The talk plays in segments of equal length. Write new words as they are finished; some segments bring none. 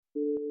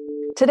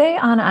Today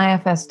on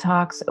IFS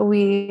Talks,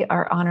 we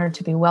are honored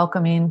to be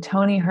welcoming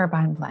Toni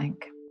Herbine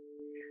Blank.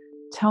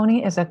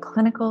 Toni is a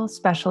clinical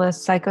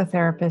specialist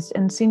psychotherapist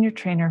and senior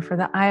trainer for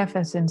the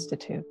IFS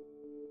Institute.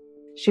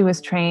 She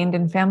was trained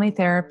in family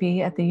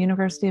therapy at the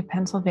University of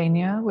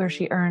Pennsylvania, where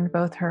she earned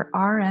both her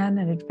RN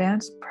and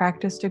advanced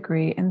practice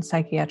degree in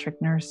psychiatric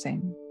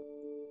nursing.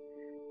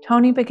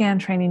 Toni began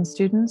training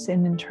students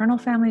in internal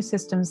family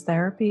systems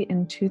therapy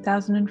in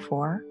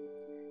 2004,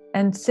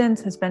 and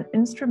since has been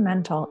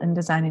instrumental in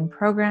designing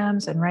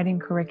programs and writing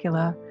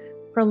curricula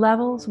for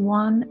levels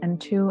 1 and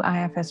 2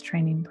 IFS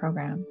training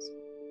programs.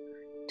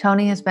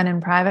 Toni has been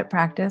in private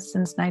practice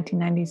since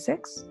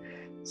 1996,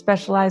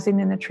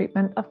 specializing in the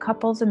treatment of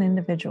couples and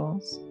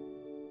individuals.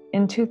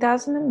 In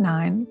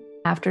 2009,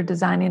 after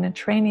designing a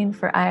training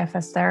for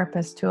IFS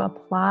therapists to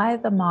apply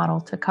the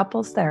model to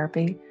couples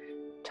therapy,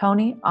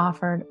 Toni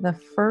offered the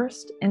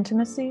first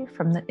Intimacy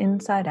from the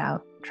Inside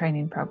Out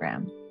training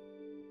program.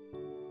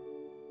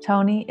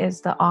 Toni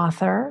is the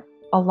author,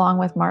 along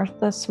with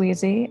Martha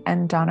Sweezy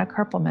and Donna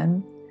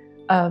Kerpelman,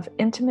 of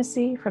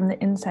Intimacy from the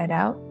Inside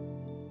Out,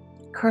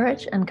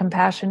 Courage and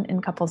Compassion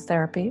in Couples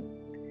Therapy,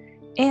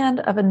 and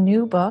of a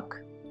new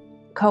book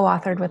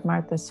co-authored with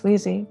Martha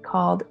Sweezy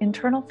called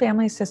Internal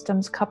Family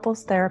Systems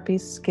Couples Therapy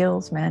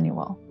Skills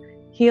Manual,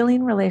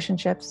 Healing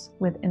Relationships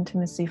with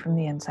Intimacy from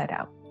the Inside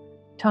Out.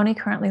 Toni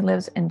currently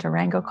lives in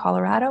Durango,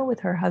 Colorado with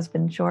her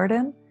husband,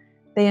 Jordan.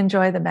 They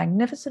enjoy the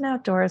magnificent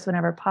outdoors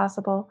whenever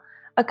possible,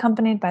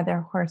 accompanied by their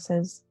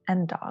horses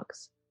and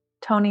dogs.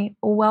 Toni,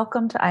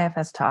 welcome to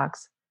IFS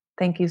Talks.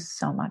 Thank you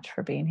so much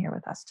for being here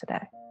with us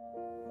today.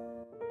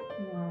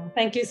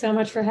 Thank you so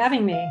much for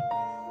having me.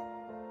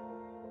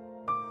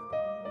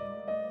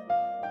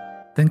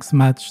 Thanks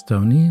much,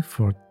 Toni,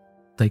 for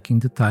taking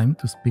the time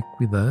to speak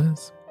with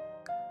us.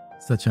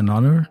 Such an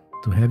honor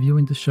to have you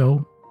in the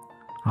show.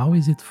 How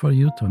is it for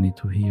you, Toni,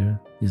 to hear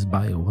this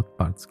bio? What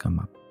parts come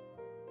up?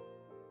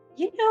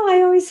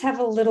 I always have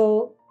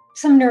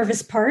some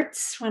nervous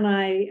parts when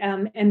I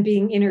am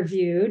being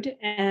interviewed.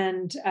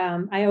 And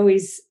I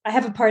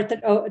have a part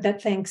that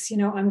thinks,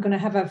 I'm going to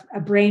have a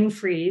brain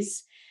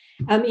freeze,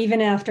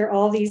 even after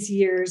all these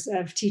years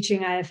of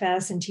teaching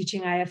IFS and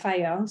teaching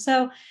IFIO.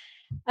 So,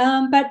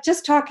 but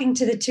just talking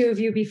to the two of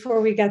you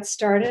before we got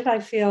started, I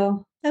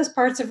feel those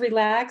parts have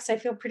relaxed. I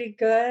feel pretty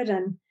good.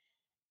 And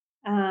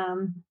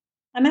I'm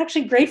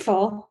actually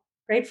grateful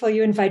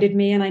you invited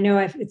me, and I know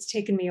it's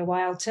taken me a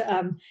while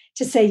to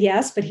say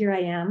yes, but here I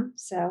am.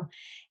 So,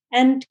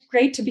 and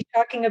great to be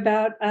talking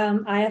about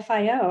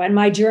IFIO and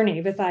my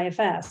journey with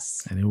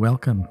IFS. And you're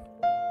welcome.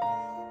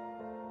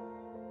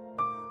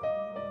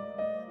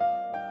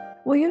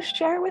 Will you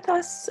share with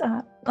us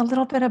a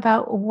little bit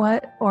about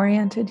what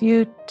oriented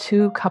you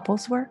to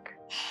couples work?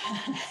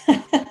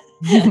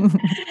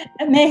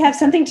 It may have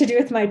something to do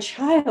with my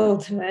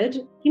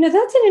childhood.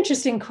 That's an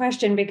interesting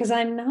question because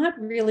I'm not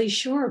really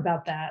sure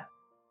about that.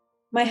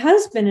 My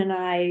husband and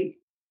I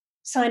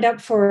signed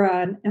up for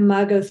an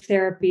Imago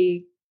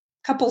therapy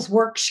couples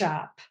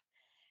workshop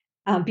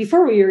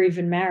before we were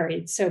even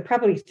married, so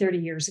probably 30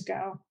 years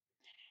ago.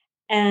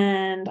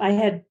 And I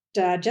had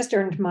just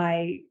earned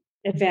my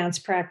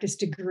advanced practice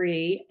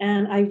degree,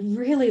 and I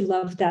really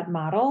loved that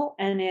model,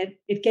 and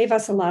it gave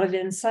us a lot of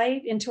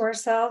insight into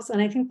ourselves.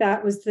 And I think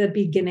that was the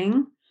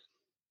beginning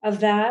of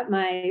that.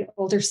 My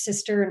older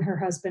sister and her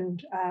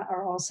husband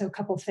are also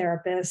couple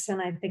therapists,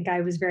 and I think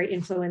I was very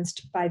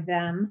influenced by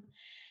them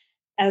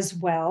as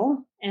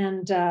well.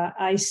 And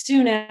I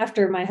soon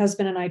after my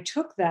husband and I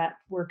took that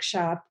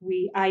workshop,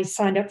 I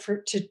signed up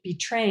to be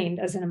trained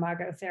as an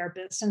Imago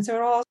therapist, and so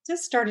it all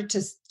just started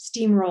to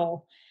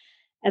steamroll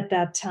at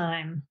that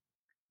time.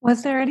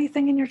 Was there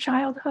anything in your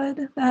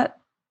childhood that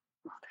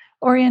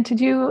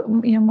oriented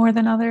you, more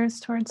than others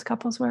towards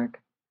couples work?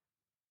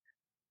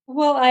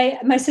 Well,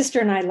 my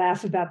sister and I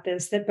laugh about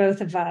this, that both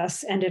of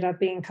us ended up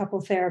being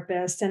couple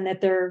therapists, and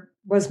that there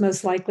was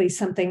most likely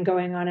something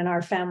going on in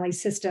our family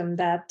system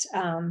that,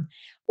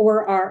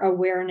 or our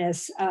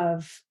awareness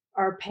of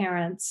our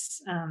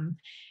parents'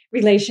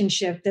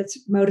 relationship that's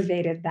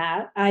motivated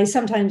that. I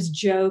sometimes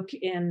joke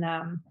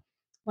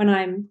when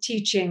I'm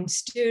teaching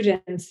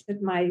students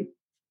that my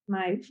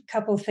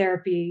couple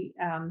therapy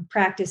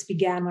practice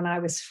began when I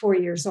was 4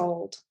 years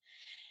old.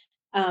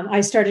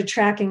 I started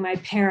tracking my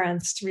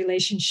parents'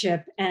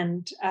 relationship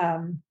and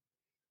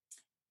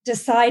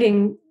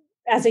deciding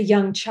as a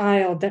young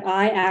child that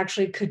I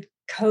actually could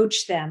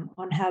coach them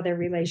on how their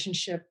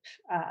relationship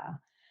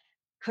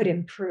could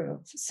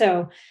improve.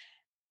 So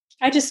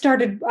I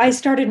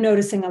started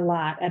noticing a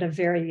lot at a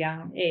very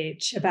young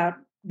age about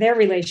their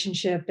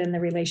relationship and the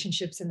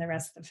relationships in the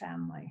rest of the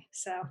family.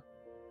 So.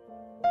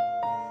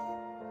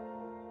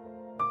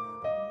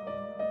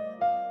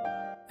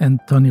 And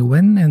Toni,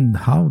 when and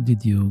how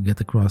did you get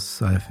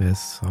across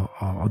IFS?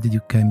 How did you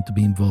come to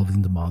be involved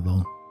in the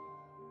model?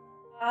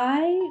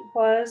 I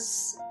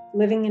was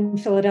living in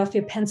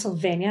Philadelphia,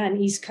 Pennsylvania, an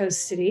East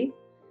Coast city.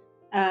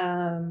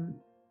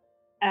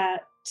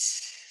 At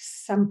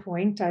some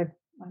point,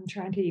 I'm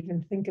trying to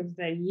even think of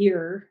the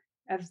year.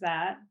 of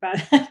that,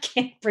 but I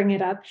can't bring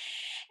it up.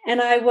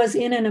 And I was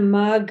in an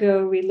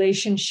Imago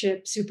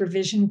relationship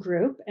supervision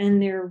group,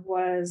 and there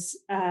was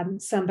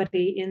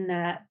somebody in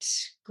that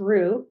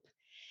group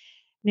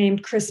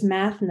named Chris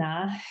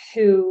Mathna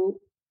who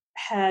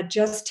had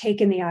just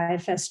taken the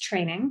IFS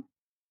training.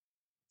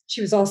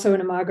 She was also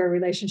an Imago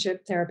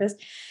relationship therapist.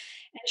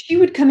 And she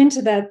would come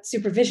into that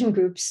supervision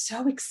group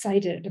so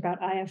excited about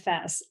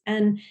IFS,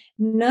 and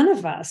none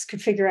of us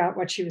could figure out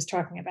what she was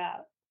talking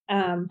about.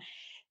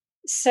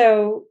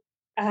 So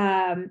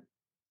um,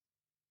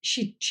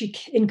 she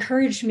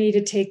encouraged me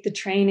to take the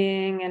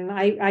training, and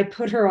I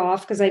put her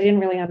off because I didn't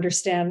really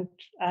understand.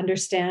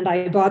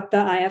 I bought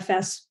the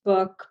IFS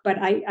book, but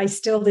I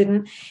still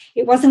didn't.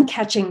 It wasn't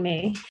catching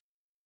me.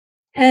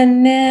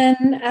 And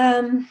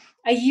then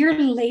a year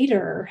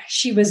later,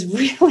 she was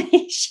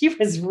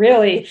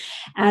really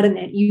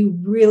adamant. You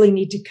really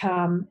need to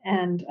come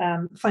and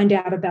find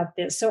out about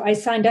this. So I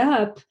signed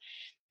up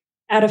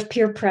out of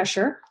peer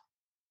pressure,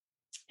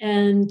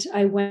 and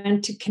I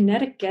went to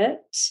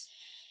Connecticut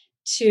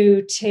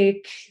to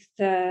take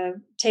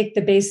the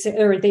basic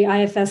or the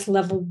IFS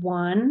level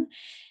 1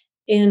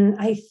 in,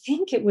 I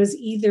think it was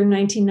either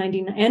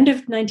 1999, end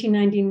of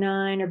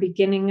 1999 or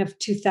beginning of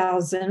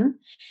 2000.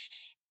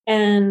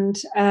 And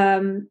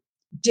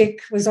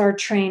Dick was our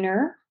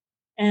trainer,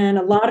 and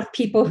a lot of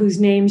people whose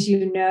names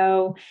you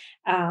know,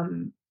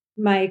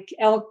 Mike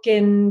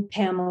Elkin,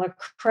 Pamela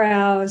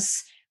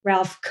Kraus,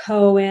 Ralph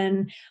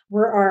Cohen,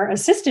 were our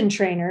assistant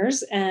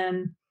trainers,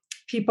 and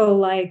people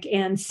like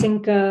Ann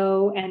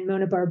Cinco and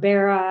Mona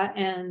Barbera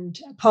and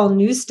Paul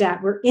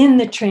Neustadt were in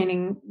the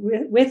training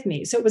with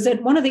me. So it was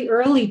at one of the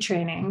early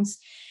trainings,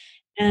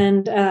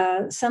 and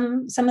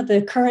some of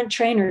the current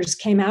trainers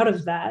came out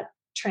of that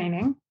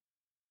training.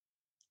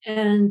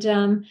 And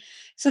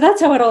so that's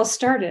how it all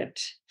started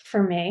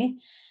for me.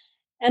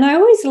 And I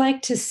always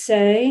like to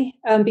say,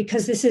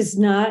 because this is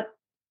not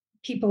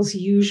people's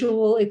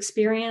usual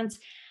experience,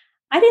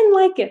 I didn't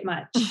like it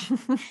much.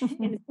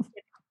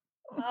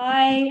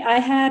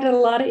 I had a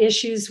lot of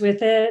issues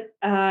with it.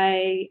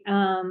 I've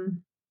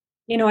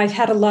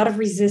had a lot of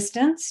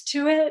resistance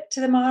to it,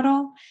 to the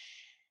model.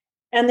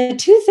 And the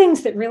two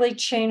things that really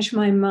changed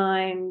my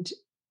mind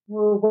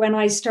were when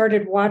I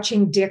started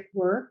watching Dick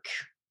work,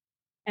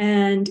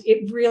 and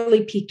it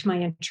really piqued my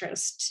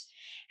interest,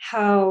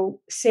 how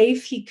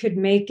safe he could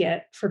make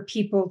it for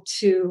people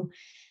to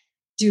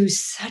do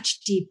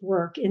such deep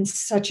work in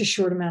such a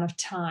short amount of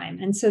time.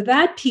 And so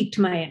that piqued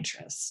my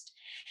interest.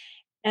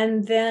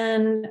 And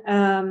then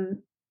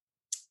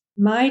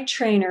my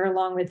trainer,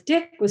 along with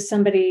Dick, was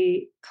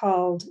somebody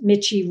called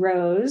Mitchie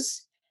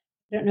Rose.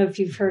 I don't know if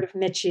you've heard of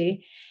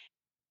Mitchie,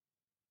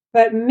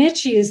 but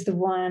Mitchie is the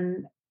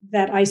one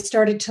that I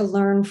started to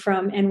learn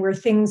from, and where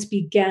things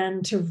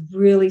began to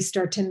really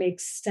start to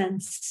make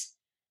sense,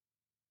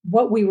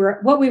 what we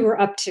were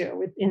up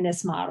to in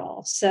this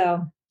model.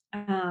 So,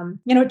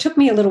 it took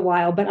me a little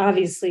while, but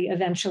obviously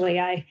eventually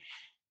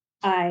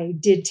I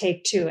did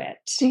take to it.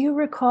 Do you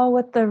recall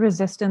what the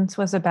resistance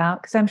was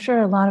about? Because I'm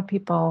sure a lot of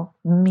people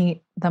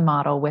meet the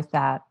model with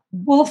that.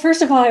 Well,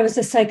 first of all, I was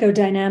a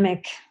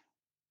psychodynamic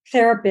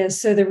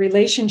therapist, so the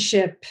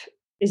relationship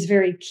is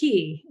very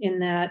key in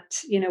that,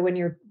 when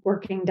you're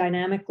working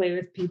dynamically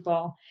with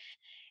people.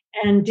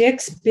 And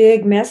Dick's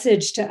big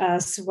message to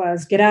us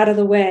was, get out of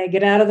the way,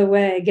 get out of the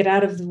way, get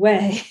out of the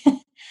way.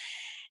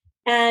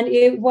 And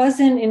it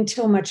wasn't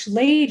until much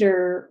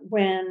later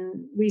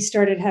when we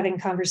started having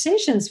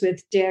conversations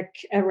with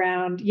Dick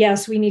around,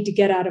 yes, we need to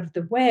get out of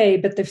the way,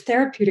 but the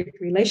therapeutic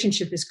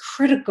relationship is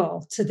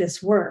critical to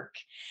this work,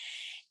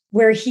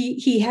 where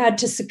he had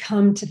to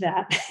succumb to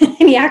that.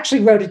 And he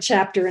actually wrote a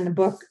chapter in the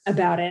book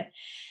about it.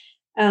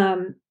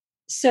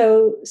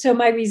 So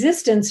my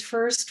resistance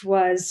first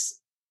was,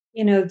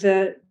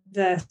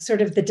 the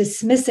sort of the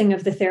dismissing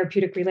of the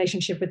therapeutic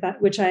relationship with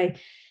that, which I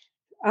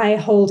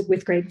hold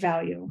with great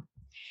value.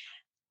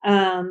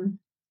 And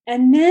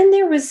then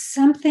there was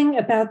something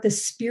about the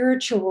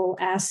spiritual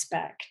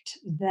aspect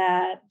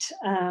that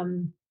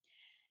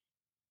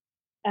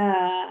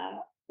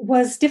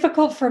was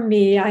difficult for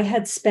me. I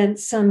had spent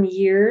some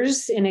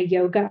years in a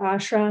yoga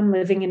ashram,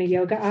 living in a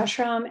yoga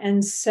ashram.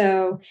 And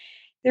so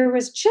there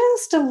was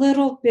just a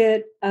little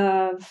bit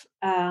of,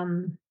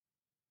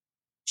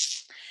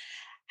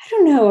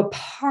 a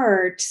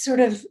part sort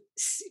of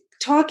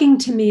talking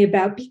to me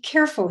about, be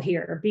careful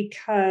here,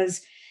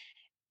 because,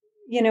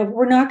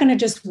 we're not going to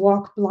just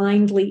walk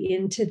blindly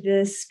into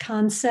this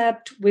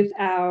concept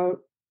without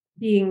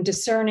being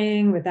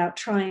discerning, without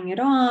trying it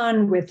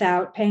on,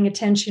 without paying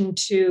attention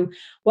to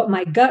what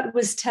my gut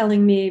was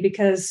telling me,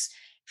 because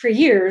for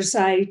years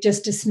I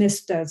just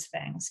dismissed those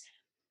things.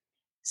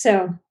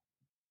 So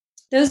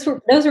those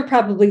were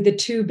probably the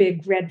two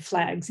big red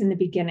flags in the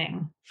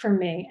beginning for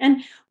me.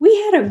 And we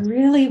had a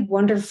really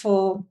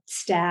wonderful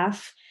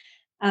staff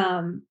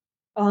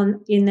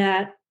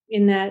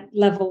in that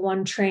level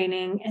 1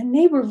 training, and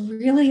they were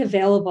really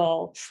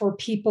available for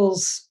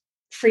people's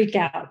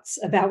freakouts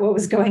about what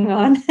was going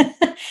on.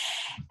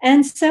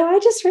 And so I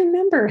just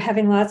remember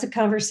having lots of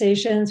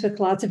conversations with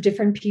lots of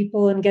different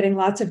people and getting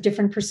lots of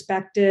different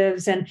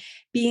perspectives and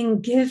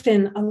being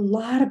given a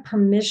lot of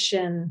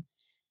permission,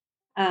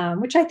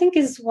 which I think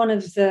is one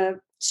of the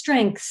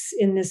strengths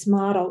in this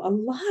model, a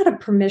lot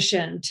of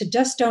permission to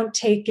just don't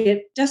take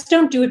it, just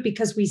don't do it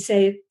because we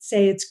say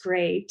it's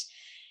great.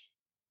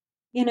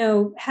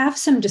 Have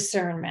some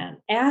discernment,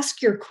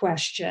 ask your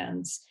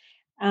questions,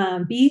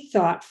 be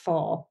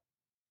thoughtful,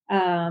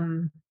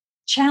 um,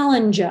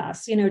 challenge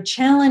us,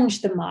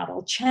 challenge the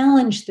model,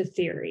 challenge the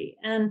theory.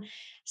 And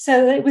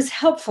so it was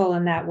helpful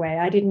in that way.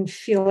 I didn't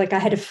feel like I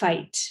had to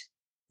fight.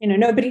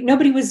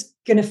 Nobody was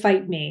going to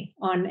fight me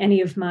on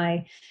any of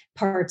my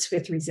parts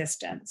with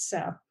resistance.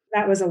 So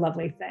that was a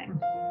lovely thing.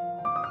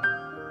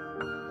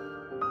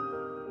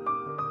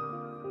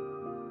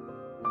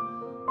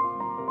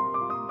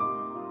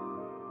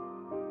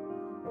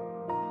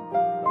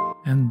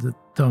 And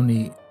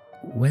Tony,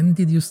 when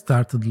did you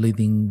start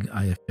leading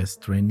IFS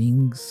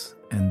trainings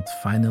and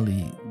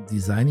finally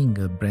designing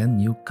a brand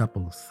new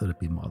couples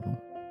therapy model?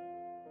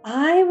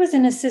 I was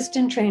an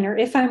assistant trainer,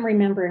 if I'm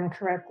remembering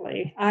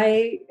correctly.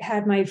 I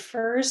had my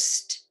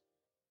first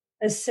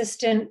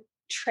assistant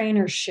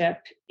trainership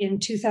in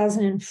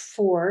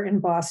 2004 in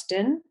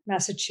Boston,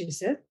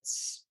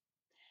 Massachusetts.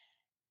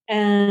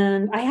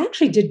 And I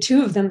actually did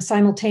two of them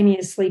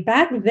simultaneously.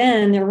 Back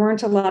then, there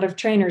weren't a lot of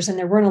trainers and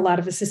there weren't a lot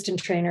of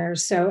assistant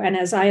trainers. And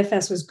as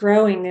IFS was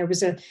growing, there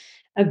was a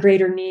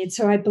greater need.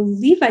 So I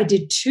believe I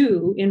did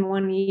two in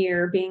 1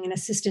 year being an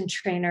assistant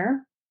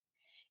trainer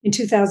in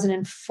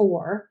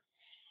 2004.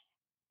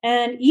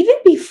 And even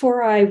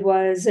before I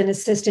was an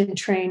assistant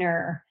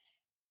trainer,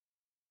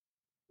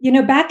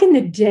 back in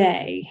the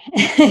day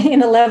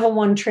in a level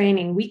 1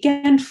 training,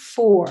 weekend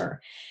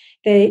 4,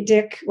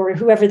 Dick or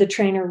whoever the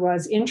trainer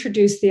was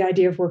introduced the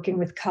idea of working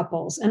with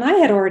couples. And I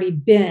had already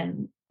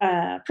been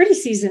a pretty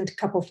seasoned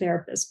couple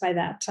therapist by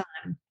that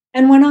time.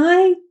 And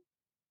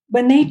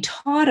when they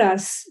taught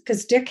us,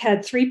 because Dick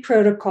had 3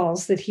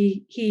 protocols that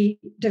he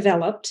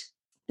developed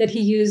that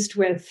he used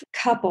with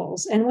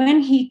couples. And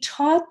when he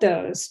taught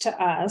those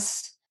to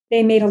us,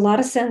 they made a lot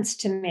of sense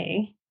to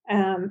me.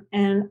 But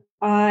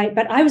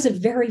I was a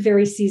very,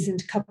 very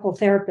seasoned couple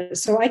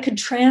therapist, so I could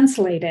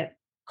translate it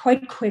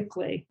quite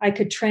quickly. I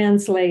could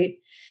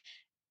translate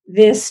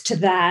this to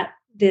that,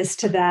 this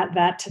to that,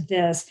 that to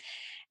this.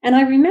 And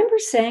I remember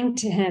saying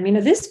to him,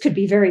 this could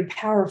be very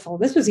powerful.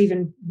 This was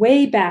even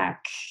way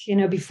back,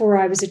 before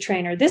I was a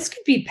trainer. This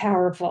could be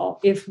powerful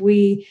if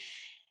we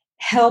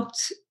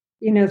helped,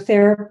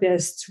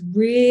 therapists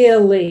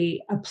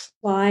really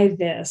apply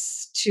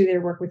this to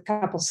their work with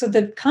couples. So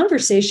the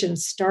conversation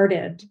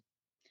started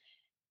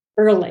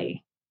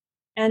early.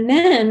 And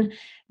then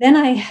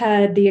I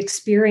had the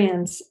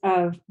experience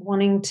of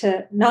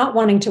not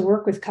wanting to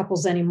work with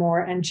couples anymore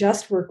and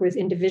just work with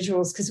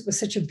individuals because it was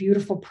such a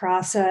beautiful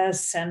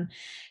process and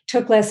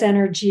took less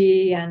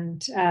energy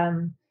and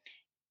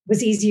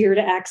was easier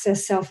to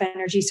access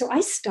self-energy. So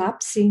I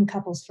stopped seeing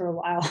couples for a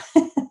while.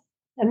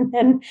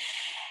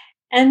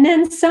 And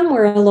then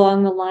somewhere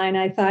along the line,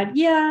 I thought,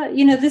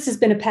 this has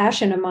been a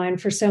passion of mine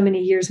for so many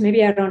years.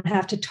 Maybe I don't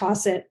have to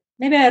toss it.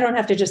 Maybe I don't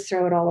have to just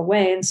throw it all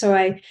away. And so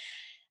I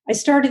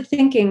started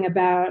thinking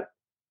about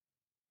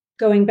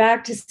going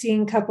back to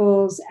seeing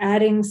couples,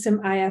 adding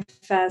some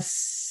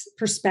IFS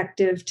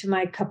perspective to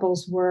my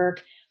couples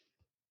work,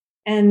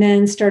 and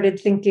then started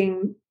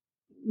thinking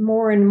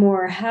more and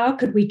more, how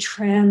could we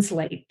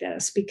translate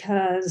this?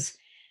 Because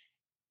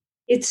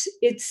it's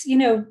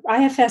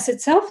IFS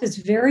itself is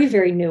very,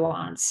 very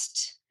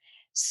nuanced.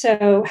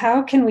 So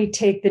how can we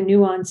take the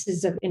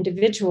nuances of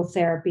individual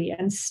therapy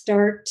and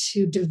start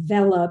to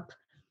develop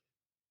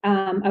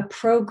a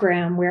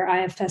program where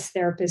IFS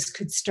therapists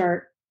could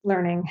start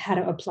learning how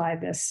to apply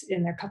this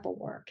in their couple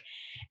work?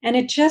 And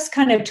it just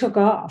kind of took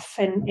off.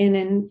 And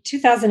in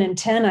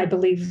 2010, I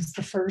believe, was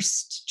the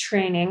first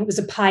training. It was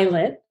a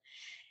pilot.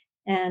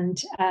 And,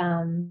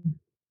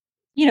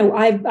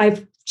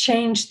 I've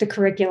changed the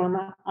curriculum,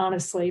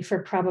 honestly, for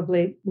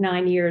probably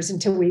 9 years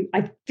until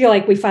I feel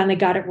like we finally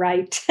got it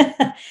right.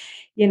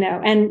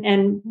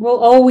 And we'll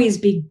always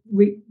be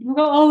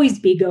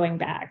going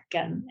back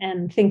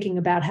and thinking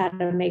about how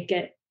to make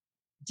it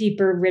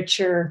deeper,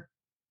 richer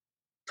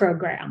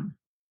program.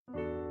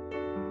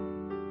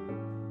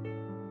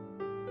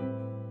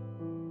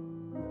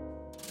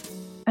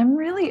 I'm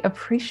really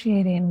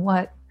appreciating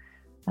what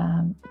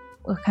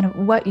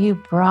you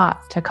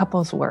brought to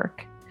couples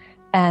work.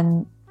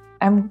 And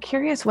I'm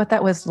curious what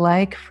that was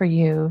like for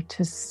you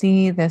to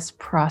see this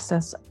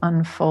process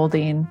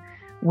unfolding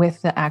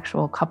with the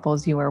actual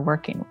couples you were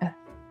working with.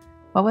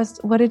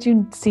 What did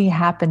you see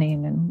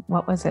happening, and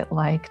what was it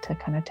like to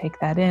kind of take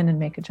that in and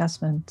make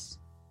adjustments?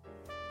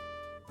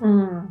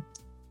 Well,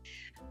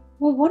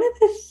 one of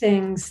the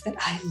things that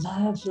I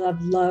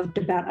loved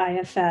about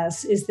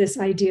IFS is this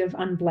idea of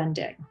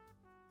unblending,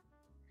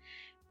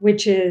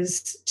 which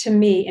is, to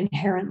me,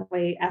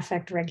 inherently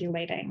affect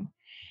regulating.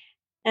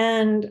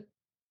 And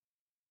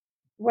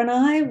when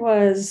I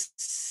was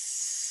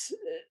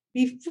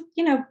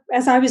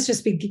as I was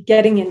just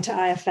getting into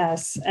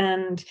IFS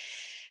and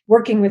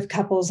working with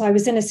couples, I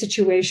was in a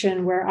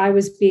situation where I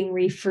was being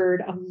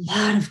referred a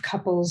lot of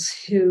couples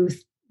who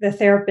the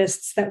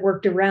therapists that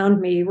worked around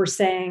me were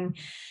saying,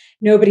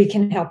 nobody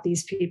can help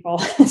these people.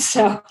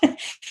 So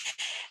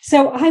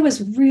I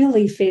was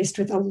really faced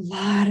with a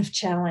lot of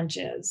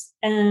challenges.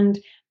 And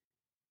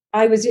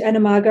I was an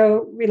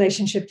Imago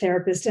relationship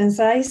therapist. And as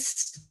I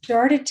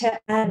started to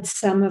add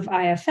some of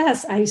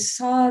IFS, I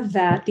saw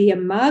that the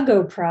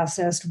Imago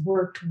process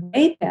worked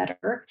way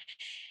better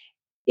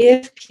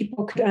if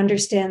people could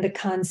understand the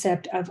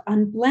concept of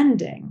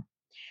unblending.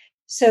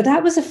 So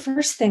that was the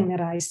first thing that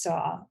I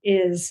saw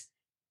is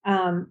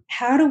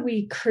how do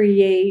we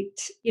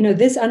create,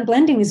 this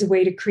unblending is a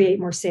way to create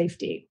more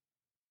safety.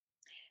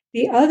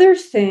 The other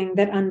thing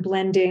that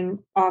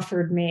unblending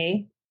offered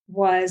me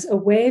was a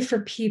way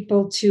for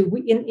people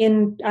to,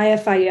 in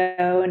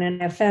IFIO and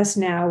NFS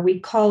now, we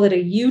call it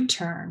a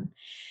U-turn.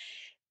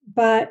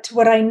 But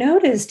what I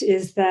noticed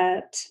is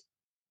that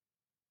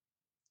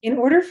in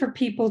order for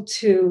people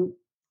to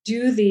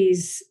do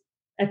these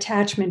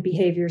attachment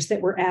behaviors that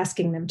we're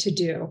asking them to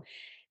do,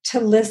 to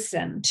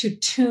listen, to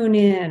tune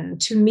in,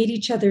 to meet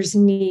each other's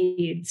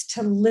needs,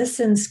 to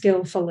listen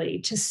skillfully,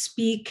 to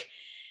speak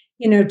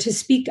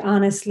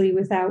honestly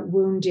without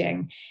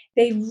wounding,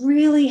 they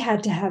really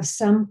had to have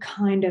some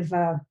kind of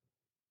a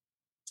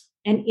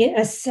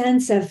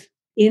sense of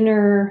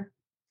inner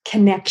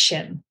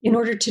connection in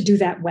order to do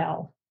that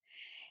well.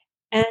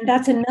 And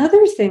that's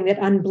another thing that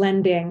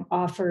unblending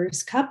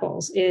offers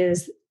couples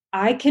is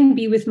I can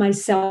be with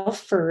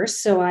myself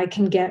first so I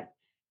can get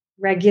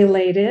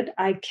regulated.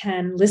 I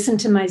can listen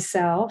to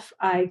myself.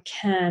 I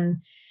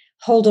can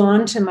hold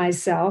on to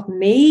myself,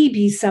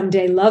 maybe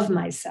someday love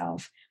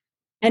myself.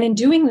 And in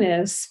doing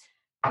this,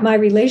 my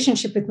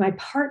relationship with my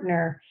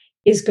partner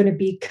is going to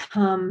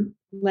become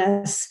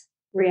less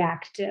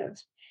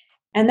reactive.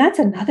 And that's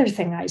another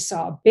thing I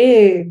saw.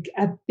 A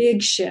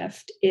big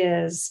shift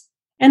is,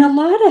 and a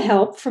lot of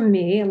help from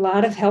me, a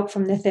lot of help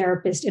from the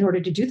therapist in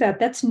order to do that.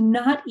 That's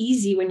not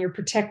easy when your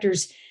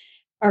protectors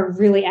are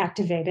really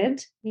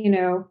activated.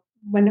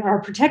 When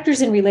our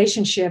protectors in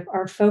relationship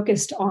are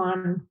focused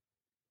on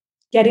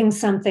getting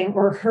something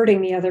or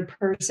hurting the other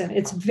person,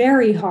 it's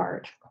very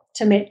hard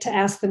to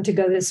ask them to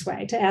go this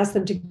way, to ask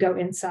them to go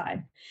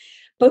inside.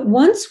 But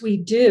once we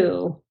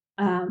do,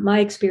 my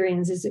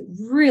experience is it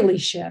really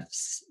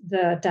shifts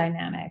the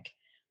dynamic.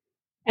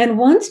 And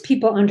once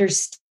people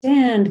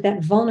understand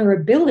that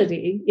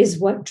vulnerability is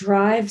what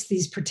drives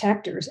these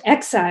protectors,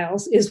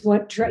 exiles is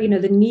what,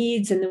 the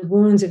needs and the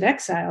wounds of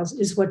exiles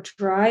is what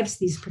drives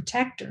these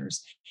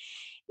protectors,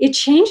 it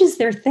changes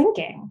their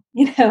thinking,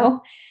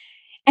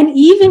 And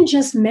even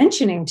just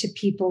mentioning to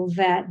people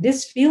that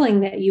this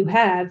feeling that you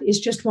have is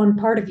just one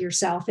part of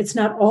yourself. It's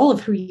not all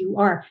of who you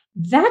are.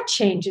 That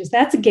changes.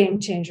 That's a game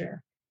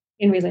changer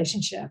in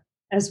relationship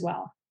as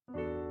well.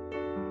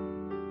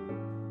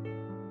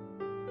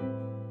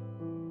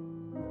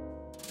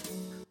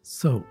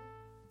 So,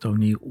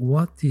 Toni,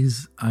 what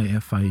is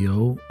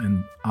IFIO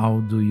and how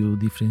do you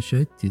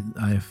differentiate the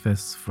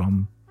IFS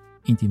from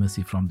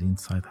intimacy from the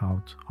inside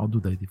out? How do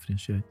they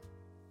differentiate?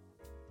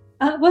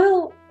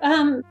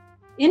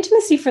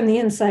 Intimacy from the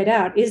inside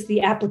out is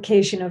the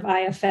application of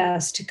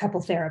IFS to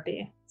couple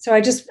therapy. So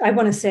I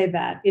want to say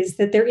that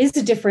there is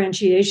a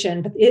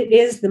differentiation, but it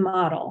is the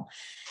model.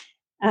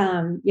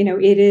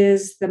 It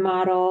is the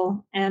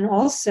model. And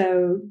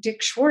also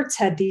Dick Schwartz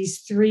had these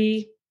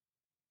 3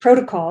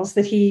 protocols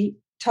that he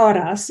taught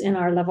us in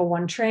our level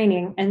 1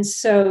 training. And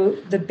so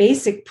the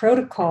basic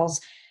protocols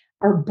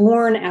are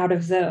born out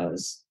of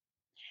those.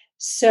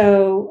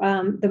 So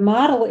the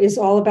model is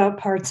all about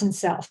parts and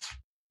self.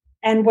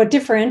 And what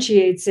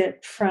differentiates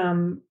it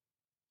from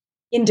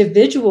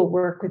individual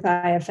work with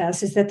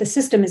IFS is that the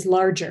system is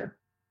larger.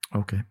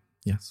 Okay.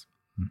 Yes.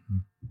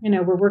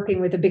 Mm-hmm. We're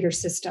working with a bigger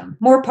system,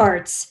 more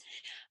parts,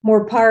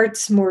 more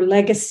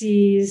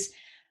legacies,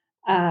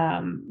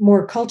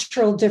 more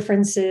cultural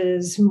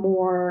differences,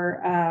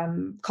 more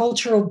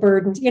cultural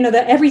burdens.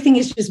 Everything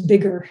is just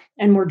bigger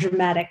and more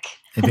dramatic.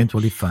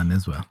 Eventually fun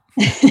as well.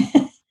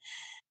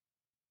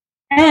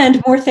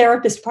 And more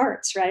therapist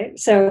parts, right?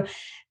 So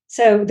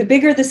the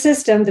bigger the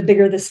system, the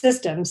bigger the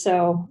system.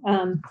 So,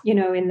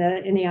 in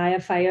the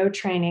IFIO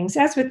trainings,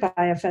 as with the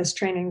IFS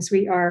trainings,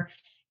 we are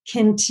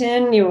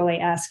continually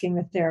asking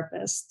the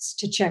therapists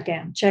to check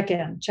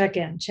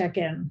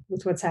in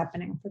with what's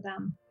happening for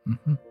them.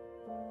 Mm-hmm.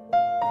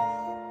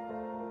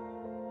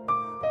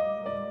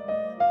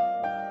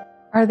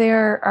 Are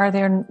there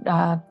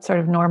sort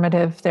of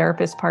normative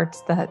therapist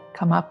parts that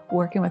come up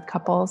working with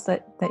couples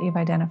that you've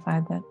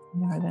identified that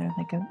are there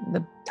like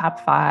the top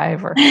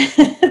 5 or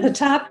the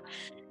top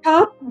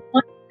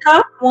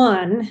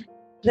one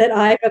that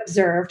I've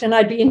observed, and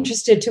I'd be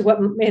interested to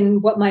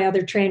what my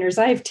other trainers,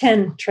 I have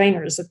 10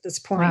 trainers at this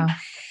point,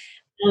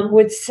 wow,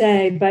 would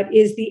say, but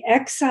is the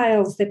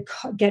exiles that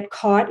get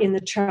caught in the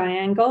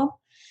triangle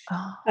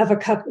of a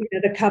couple,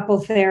 the couple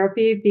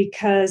therapy,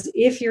 because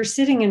if you're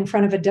sitting in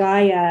front of a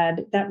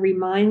dyad that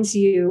reminds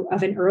you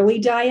of an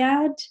early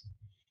dyad,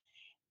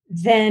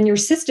 then your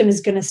system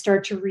is going to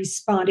start to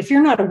respond. If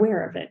you're not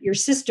aware of it, your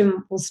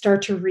system will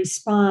start to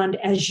respond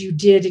as you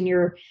did in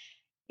your,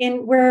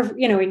 in wherever,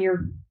 in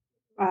your,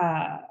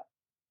 uh,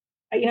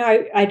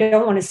 I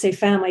don't want to say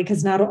family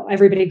because not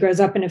everybody grows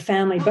up in a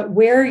family, but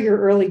where your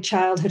early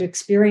childhood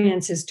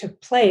experiences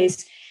took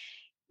place,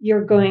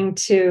 you're going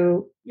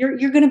to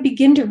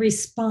begin to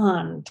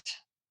respond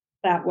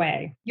that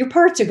way. Your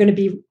parts are going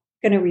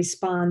to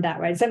respond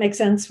that way. Does that make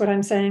sense what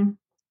I'm saying?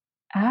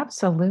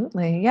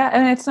 Absolutely. Yeah,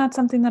 and it's not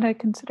something that I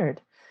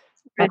considered.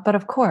 Right. But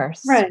of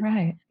course, Right.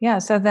 right. Yeah,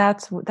 so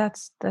that's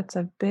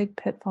a big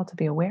pitfall to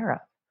be aware of.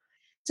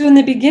 So in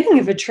the beginning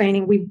of a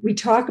training, we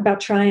talk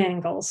about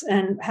triangles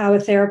and how a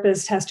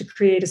therapist has to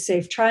create a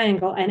safe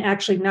triangle and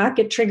actually not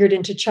get triggered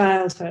into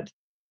childhood.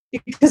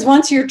 Because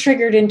once you're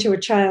triggered into a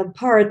child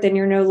part, then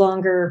you're no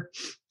longer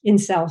in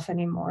self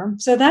anymore.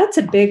 So that's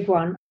a big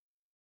one.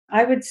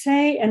 I would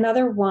say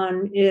another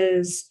one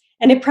is,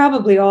 and it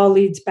probably all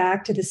leads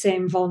back to the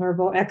same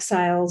vulnerable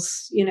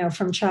exiles,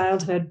 from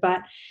childhood,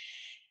 but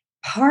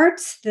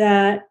parts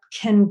that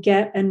can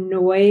get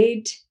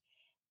annoyed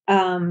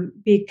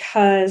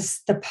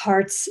because the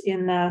parts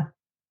in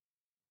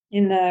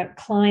the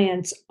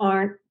clients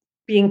aren't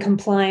being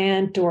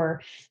compliant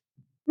or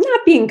not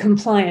being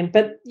compliant,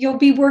 but you'll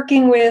be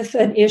working with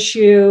an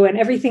issue and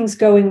everything's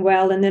going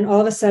well, and then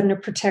all of a sudden a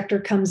protector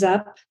comes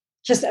up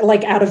just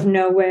like out of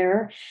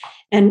nowhere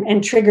and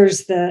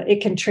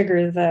it can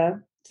trigger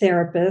the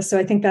therapist. So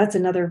I think that's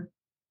another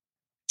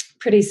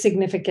pretty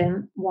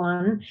significant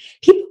one.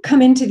 People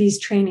come into these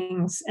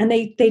trainings and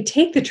they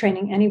take the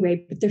training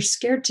anyway, but they're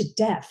scared to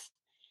death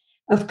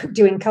of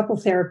doing couple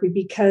therapy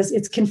because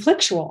it's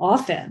conflictual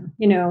often,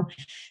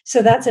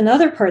 So that's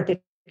another part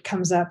that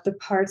comes up, the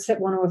parts that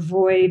want to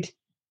avoid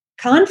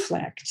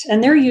conflict.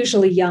 And they're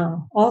usually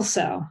young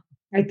also.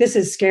 Like, this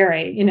is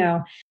scary,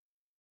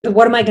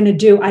 What am I going to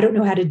do? I don't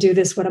know how to do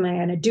this. What am I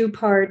going to do?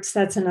 Parts.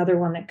 That's another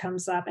one that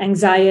comes up.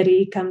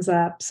 Anxiety comes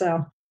up.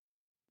 So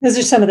those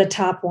are some of the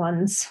top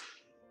ones.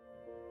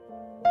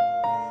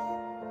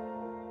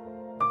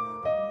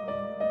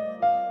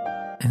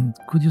 And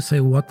could you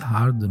say what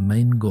are the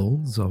main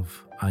goals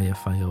of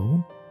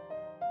IFIO?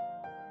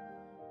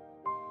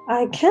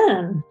 I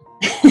can.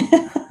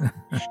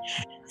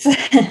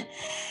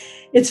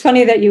 It's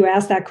funny that you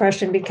asked that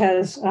question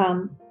because,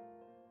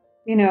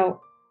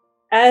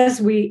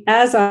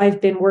 as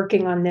I've been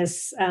working on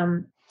this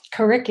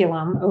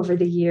curriculum over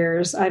the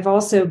years, I've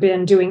also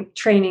been doing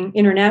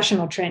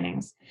international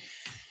trainings.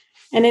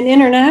 And in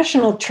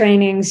international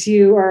trainings,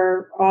 you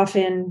are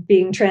often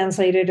being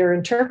translated or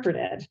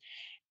interpreted.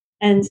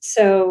 And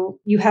so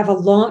you have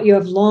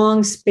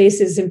long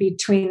spaces in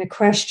between the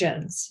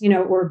questions,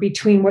 or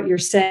between what you're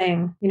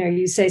saying.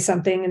 You say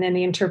something and then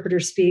the interpreter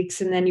speaks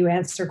and then you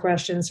answer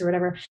questions or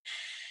whatever.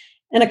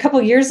 And a couple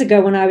of years ago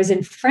when I was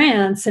in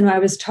France and I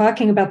was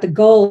talking about the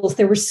goals,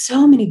 there were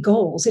so many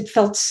goals. It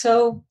felt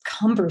so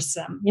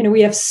cumbersome.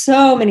 We have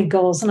so many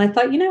goals. And I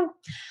thought,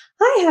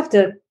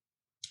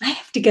 I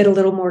have to get a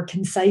little more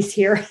concise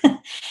here.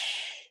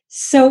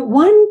 So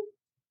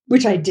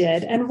which I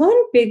did. And one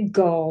big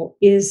goal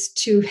is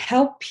to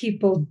help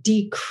people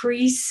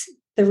decrease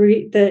and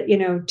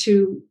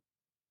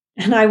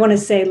I want to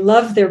say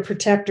love their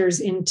protectors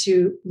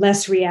into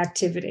less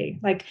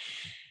reactivity, like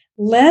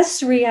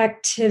less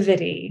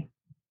reactivity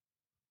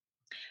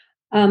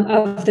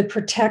of the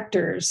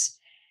protectors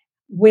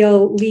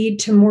will lead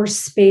to more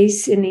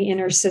space in the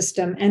inner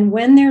system. And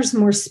when there's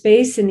more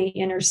space in the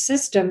inner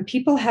system,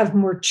 people have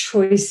more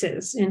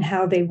choices in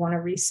how they want to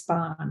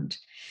respond.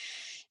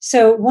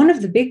 So one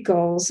of the big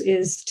goals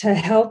is to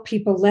help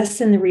people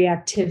lessen the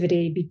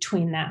reactivity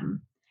between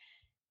them.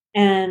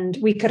 And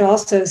we could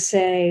also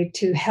say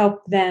to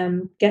help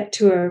them get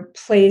to a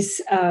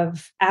place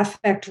of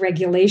affect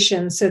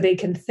regulation so they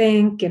can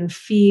think and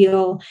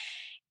feel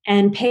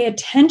and pay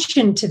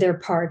attention to their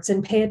parts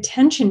and pay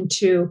attention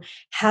to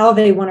how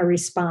they want to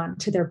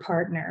respond to their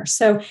partner.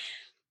 So,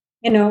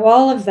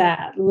 all of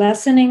that,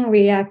 lessening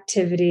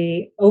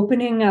reactivity,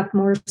 opening up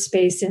more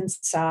space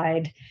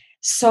inside,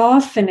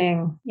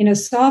 softening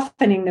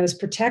those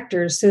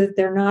protectors so that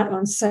they're not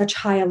on such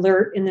high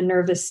alert in the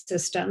nervous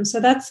system. So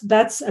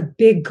that's a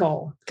big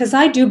goal, because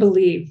I do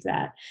believe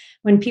that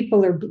when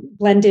people are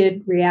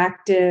blended,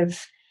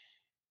 reactive,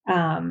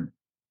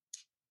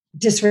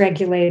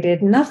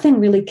 dysregulated, nothing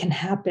really can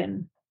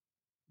happen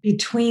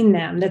between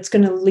them that's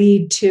going to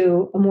lead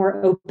to a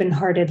more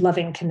open-hearted,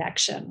 loving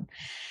connection.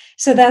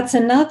 So that's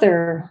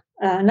another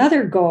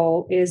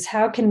goal, is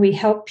how can we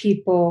help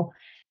people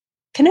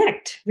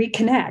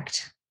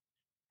reconnect.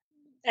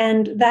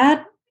 And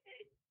that,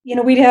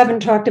 we haven't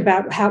talked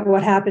about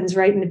what happens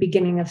right in the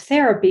beginning of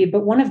therapy,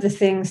 but one of the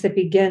things that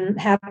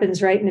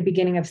happens right in the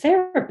beginning of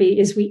therapy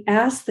is we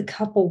ask the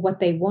couple what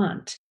they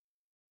want.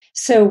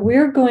 So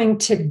we're going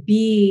to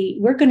be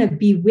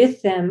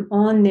with them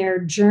on their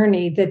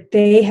journey that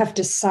they have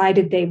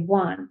decided they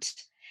want.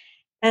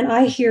 And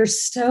I hear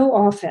so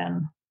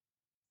often,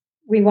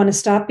 we want to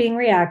stop being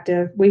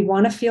reactive, we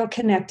want to feel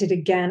connected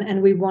again,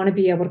 and we want to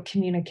be able to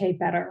communicate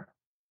better.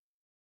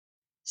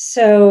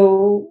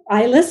 So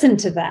I listen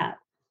to that.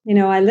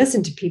 I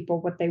listen to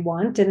people, what they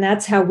want. And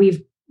that's how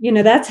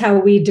that's how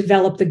we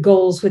develop the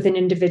goals with an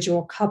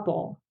individual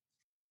couple.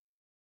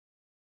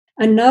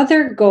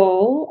 Another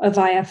goal of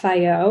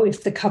IFIO,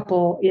 if the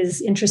couple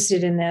is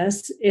interested in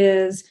this,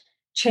 is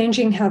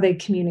changing how they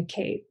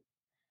communicate.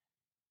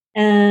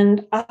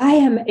 And I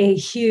am a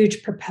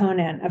huge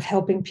proponent of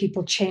helping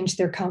people change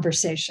their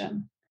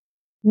conversation.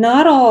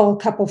 Not all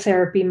couple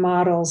therapy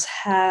models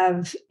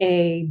have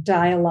a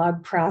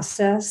dialogue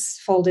process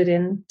folded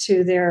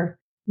into their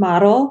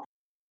model.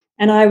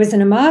 And I was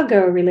an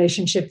Imago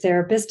relationship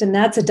therapist, and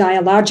that's a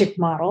dialogic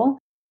model.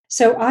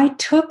 So I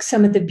took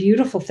some of the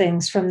beautiful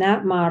things from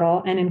that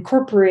model and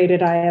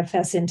incorporated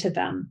IFS into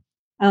them.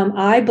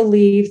 I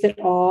believe that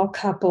all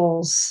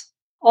couples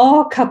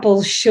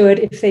should,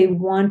 if they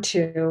want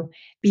to,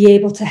 be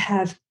able to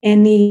have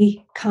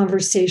any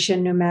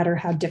conversation, no matter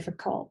how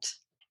difficult.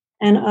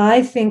 And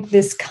I think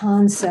this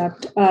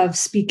concept of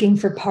speaking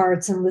for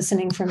parts and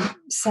listening from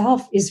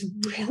self is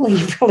really,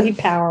 really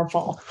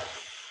powerful.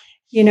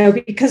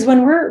 Because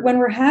when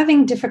we're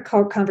having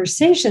difficult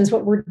conversations,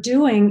 what we're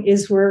doing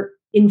is we're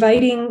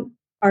inviting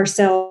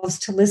ourselves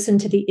to listen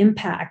to the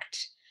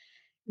impact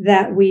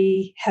that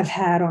we have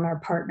had on our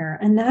partner.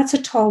 And that's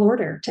a tall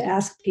order to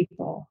ask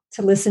people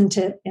to listen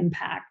to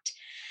impact.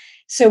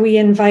 So we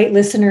invite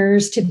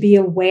listeners to be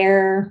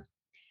aware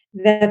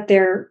that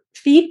their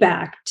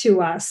feedback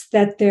to us,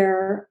 that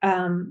their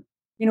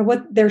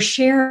what they're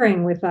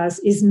sharing with us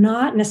is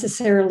not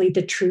necessarily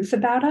the truth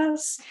about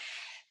us,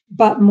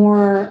 but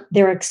more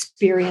their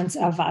experience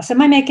of us.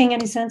 Am I making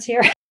any sense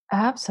here?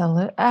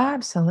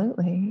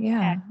 Absolutely.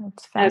 Yeah,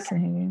 it's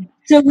fascinating.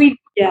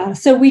 Okay.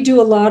 So we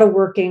do a lot of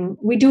work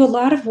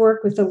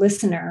with the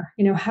listener,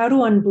 how to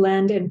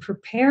unblend and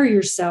prepare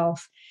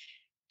yourself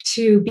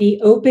to be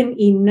open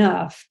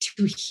enough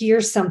to hear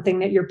something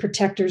that your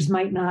protectors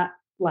might not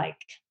like.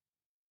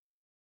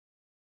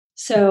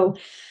 So,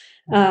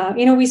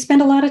 we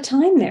spend a lot of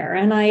time there.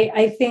 And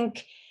I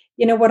think,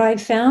 what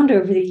I've found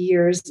over the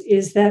years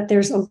is that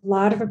there's a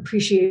lot of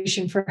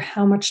appreciation for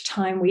how much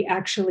time we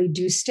actually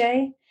do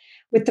stay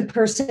with the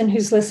person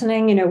who's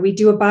listening. We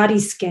do a body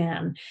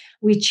scan,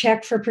 we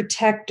check for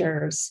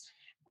protectors.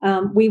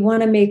 We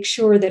want to make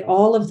sure that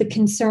all of the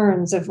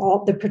concerns of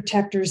all the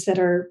protectors that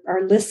are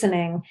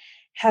listening,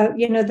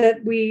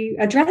 that we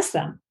address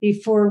them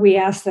before we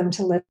ask them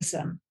to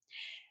listen.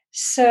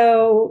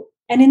 So,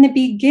 and in the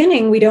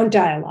beginning, we don't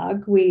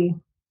dialogue. We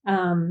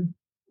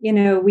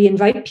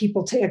invite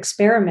people to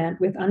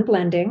experiment with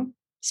unblending,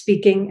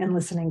 speaking, and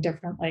listening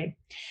differently.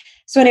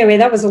 So anyway,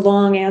 that was a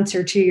long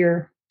answer to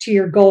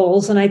your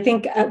goals. And I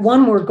think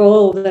one more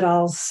goal that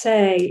I'll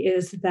say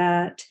is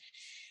that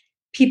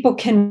people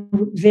can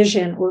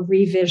vision or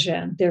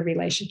revision their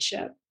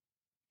relationship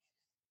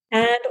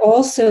and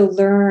also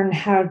learn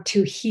how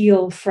to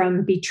heal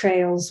from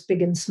betrayals,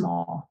 big and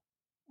small.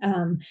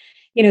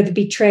 The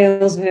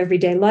betrayals of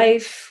everyday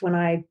life, when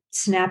I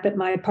snap at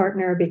my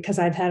partner because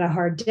I've had a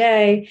hard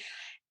day,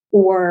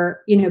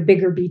 or,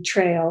 bigger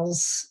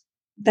betrayals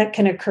that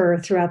can occur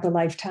throughout the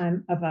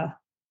lifetime of a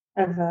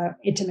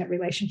intimate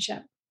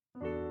relationship.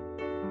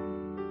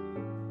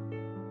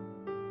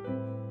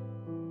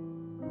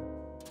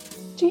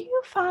 Do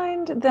you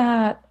find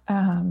that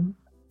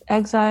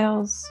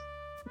exiles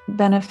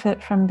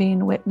benefit from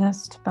being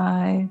witnessed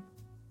by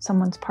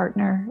someone's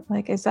partner?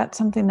 Like, is that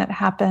something that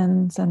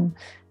happens and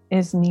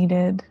is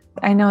needed?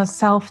 I know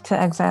self to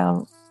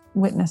exile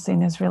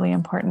witnessing is really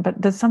important, but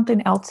does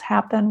something else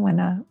happen when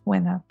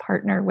a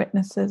partner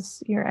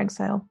witnesses your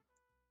exile?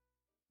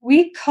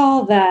 We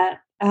call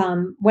that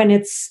when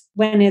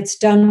it's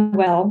done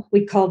well,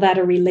 we call that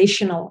a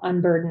relational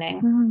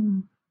unburdening.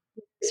 Mm.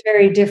 It's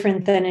very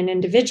different than an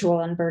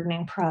individual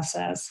unburdening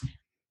process.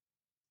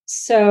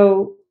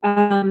 So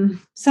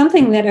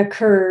something that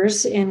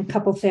occurs in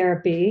couple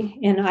therapy,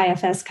 in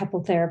IFS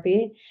couple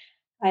therapy,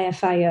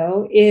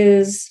 IFIO,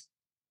 is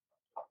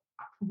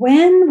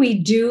when we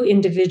do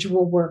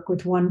individual work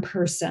with one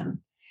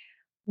person,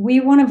 we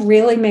want to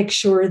really make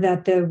sure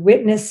that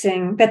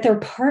that their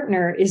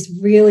partner is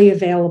really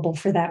available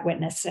for that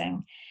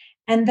witnessing.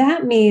 And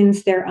that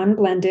means they're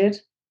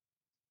unblended,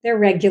 they're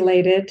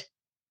regulated,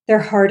 their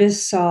heart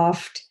is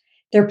soft,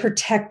 their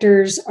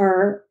protectors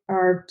are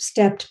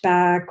stepped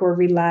back or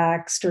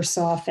relaxed or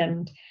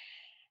softened.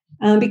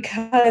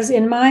 Because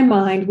in my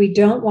mind, we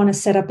don't want to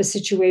set up a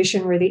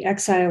situation where the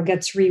exile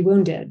gets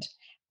rewounded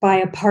by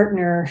a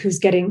partner who's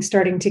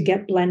starting to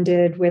get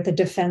blended with a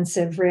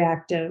defensive,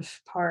 reactive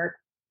part.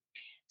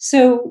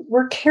 So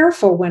we're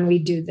careful when we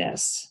do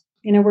this.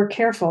 We're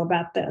careful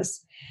about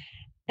this.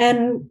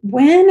 And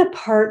when a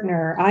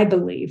partner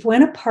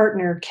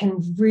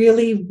can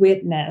really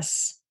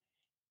witness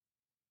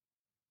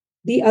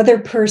the other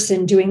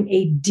person doing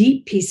a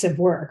deep piece of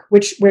work,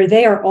 where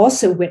they are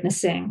also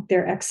witnessing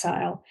their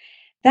exile,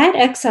 that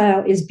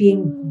exile is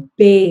being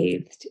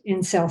bathed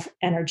in self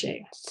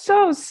energy.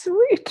 So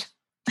sweet.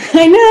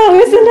 I know,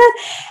 isn't it?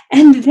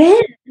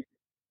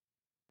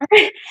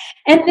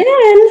 And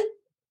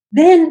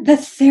then the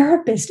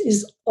therapist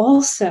is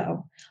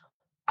also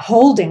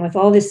holding with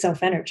all this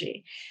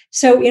self-energy.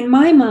 So in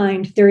my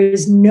mind, there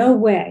is no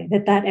way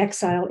that that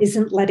exile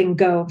isn't letting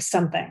go of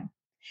something.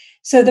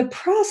 So the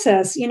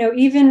process,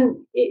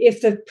 even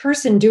if the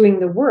person doing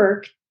the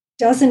work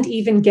doesn't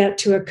even get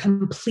to a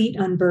complete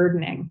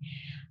unburdening,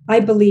 I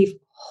believe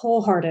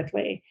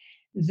wholeheartedly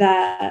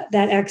that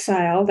that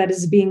exile that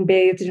is being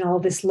bathed in all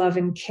this love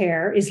and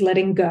care is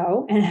letting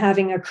go and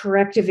having a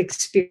corrective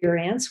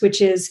experience,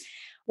 which is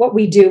what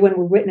we do when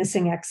we're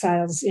witnessing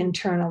exiles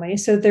internally.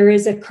 So there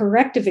is a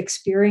corrective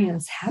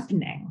experience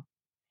happening.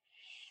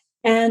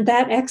 And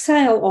that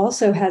exile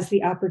also has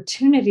the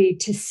opportunity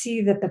to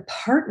see that the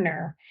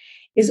partner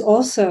is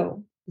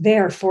also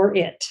there for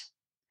it.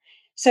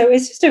 So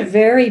it's just a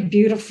very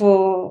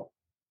beautiful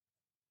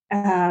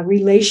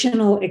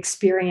relational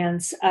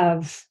experience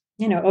of,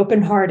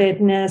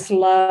 open-heartedness,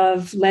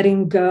 love,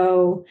 letting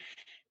go,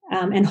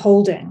 and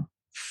holding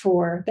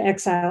for the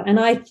exile. And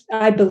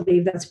I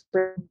believe that's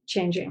brain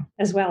changing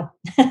as well.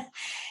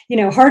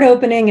 Heart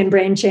opening and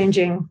brain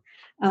changing,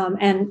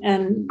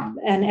 and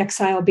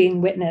exile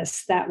being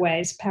witnessed that way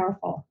is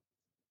powerful.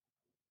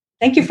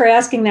 Thank you for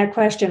asking that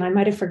question. I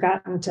might have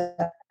forgotten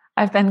to.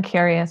 I've been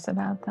curious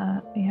about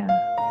that. Yeah.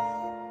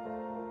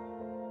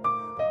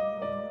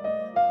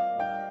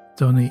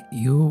 Toni,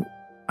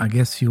 I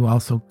guess you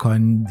also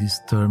coined this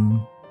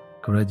term,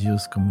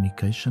 courageous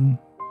communication.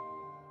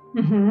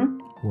 Mm-hmm.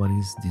 What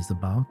is this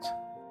about?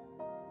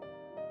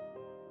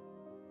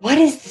 What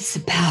is this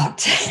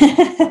about?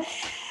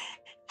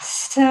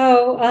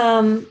 So,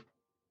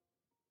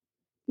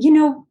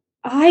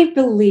 I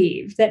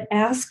believe that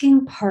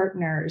asking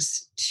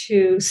partners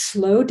to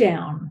slow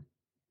down,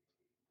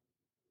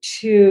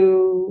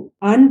 to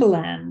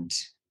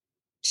unblend,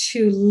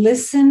 to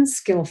listen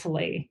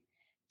skillfully,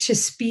 to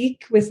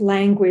speak with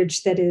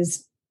language that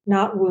is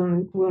not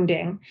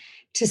wounding,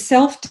 to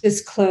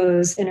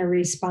self-disclose in a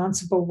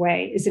responsible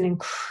way is an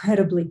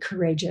incredibly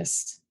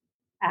courageous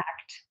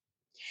act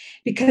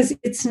because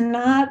it's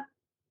not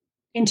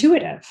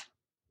intuitive.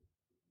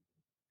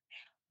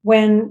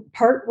 When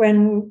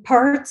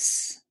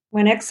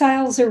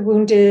exiles are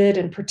wounded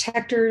and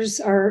protectors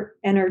are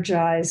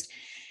energized,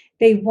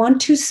 they want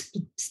to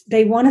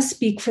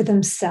speak for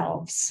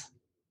themselves,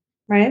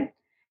 right?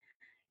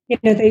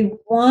 They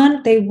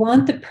want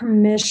the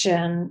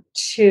permission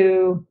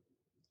to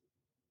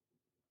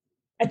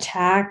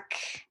attack,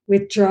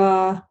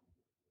 withdraw,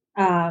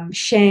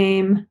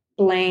 shame,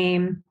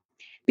 blame,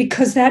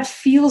 because that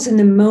feels in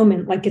the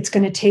moment like it's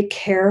going to take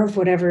care of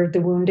whatever the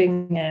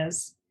wounding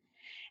is.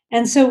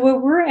 And so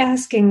what we're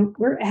asking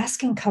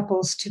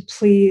couples to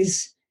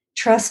please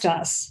trust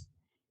us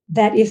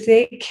that if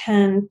they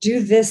can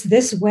do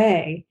this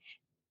way,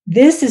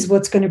 this is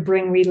what's going to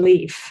bring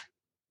relief,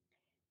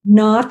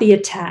 not the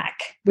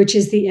attack, which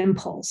is the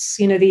impulse,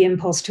 the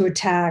impulse to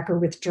attack or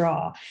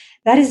withdraw.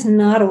 That is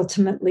not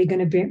ultimately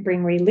going to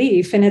bring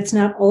relief. And it's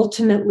not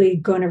ultimately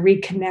going to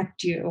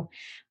reconnect you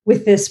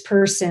with this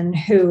person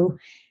who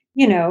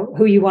you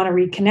want to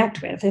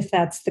reconnect with, if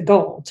that's the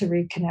goal, to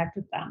reconnect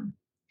with them.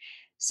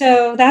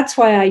 So that's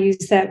why I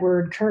use that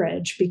word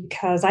courage,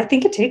 because I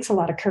think it takes a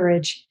lot of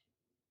courage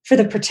for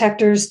the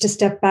protectors to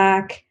step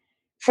back,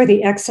 for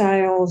the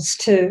exiles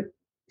to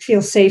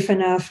feel safe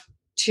enough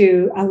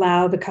to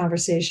allow the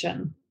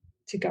conversation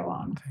to go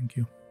on. Thank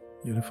you.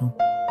 Beautiful.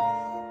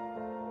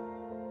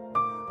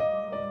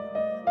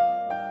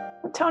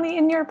 Toni,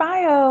 in your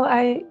bio,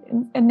 I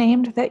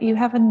named that you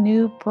have a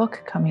new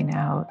book coming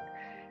out.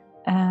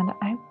 And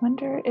I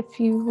wonder if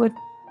you would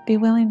be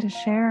willing to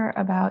share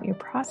about your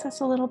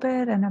process a little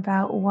bit and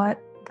about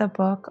what the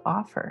book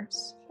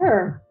offers.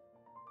 Sure.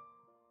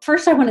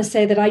 First, I want to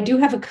say that I do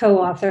have a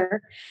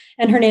co-author,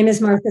 and her name is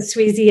Martha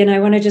Sweezy, and I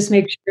want to just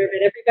make sure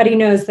that everybody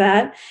knows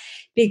that,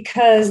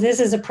 because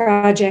this is a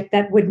project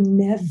that would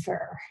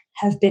never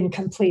have been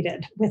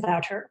completed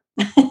without her.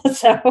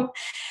 So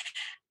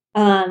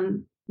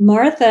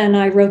Martha and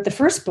I wrote the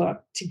first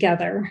book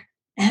together,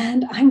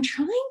 and I'm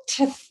trying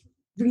to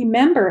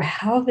remember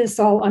how this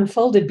all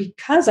unfolded,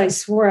 because I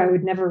swore I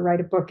would never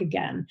write a book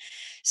again.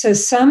 So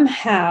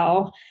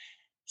somehow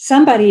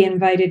somebody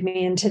invited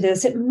me into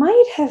this. It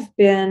might have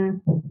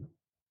been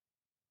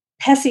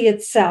PESI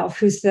itself,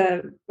 who's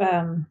the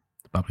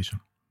publisher.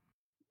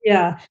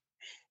 Yeah.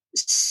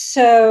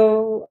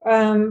 So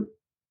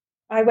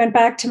I went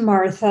back to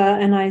Martha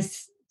and I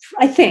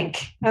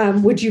think,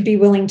 would you be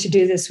willing to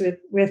do this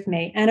with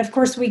me? And of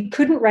course, we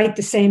couldn't write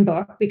the same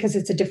book because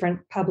it's a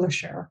different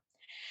publisher.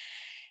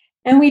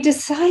 And we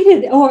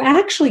decided,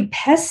 actually,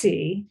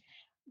 PESI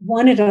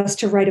wanted us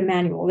to write a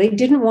manual. They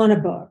didn't want a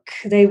book.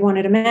 They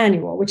wanted a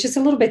manual, which is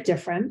a little bit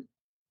different.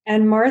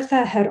 And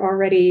Martha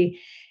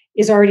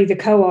is already the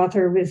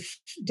co-author with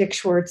Dick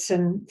Schwartz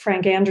and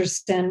Frank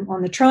Anderson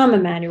on the trauma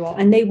manual.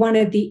 And they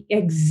wanted the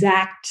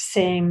exact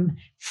same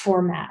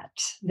format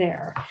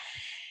there.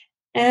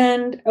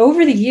 And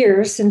over the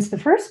years, since the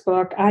first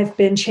book, I've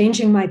been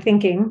changing my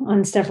thinking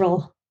on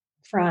several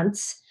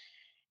fronts,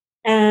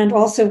 and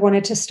also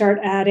wanted to start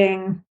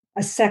adding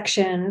a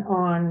section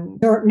on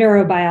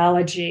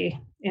neurobiology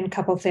in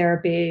couple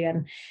therapy,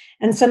 and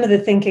some of the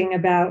thinking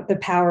about the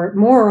power,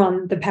 more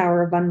on the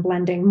power of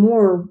unblending,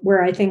 more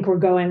where I think we're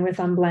going with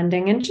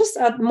unblending, and just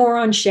more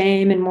on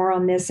shame and more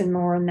on this and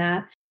more on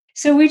that.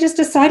 So we just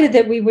decided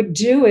that we would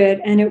do it,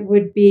 and it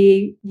would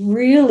be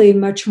really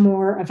much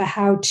more of a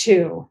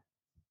how-to.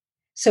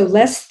 So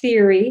less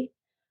theory,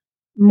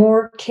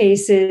 more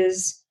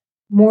cases,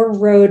 more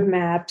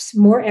roadmaps,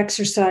 more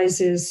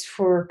exercises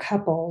for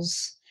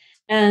couples.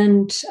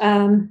 And,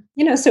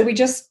 so we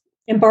just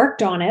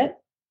embarked on it.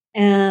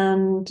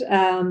 And,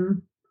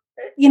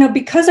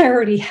 because I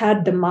already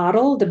had the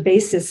model, the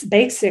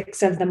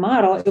basics of the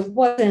model,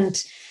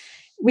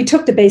 we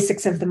took the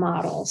basics of the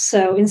model.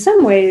 So in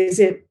some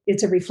ways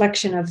it's a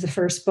reflection of the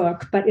first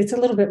book, but it's a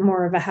little bit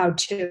more of a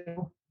how-to,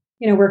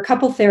 where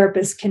couple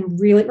therapists can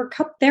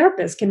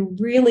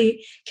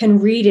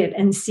read it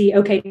and see,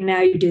 okay,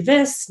 now you do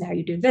this, now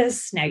you do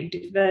this, now you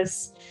do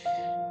this.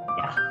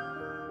 Yeah.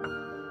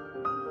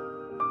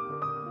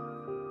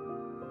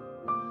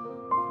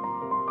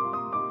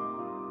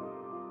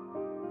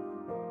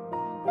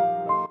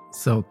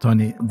 So,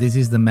 Toni, this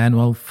is the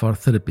manual for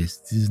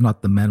therapists. This is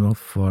not the manual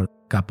for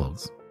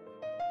couples.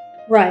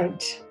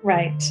 Right.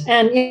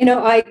 And,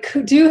 I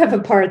do have a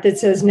part that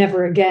says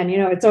never again.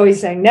 It's always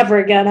saying never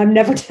again. I'm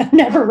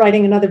never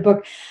writing another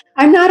book.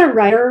 I'm not a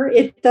writer.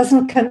 It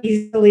doesn't come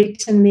easily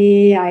to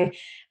me. I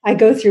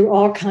go through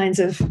all kinds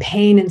of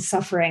pain and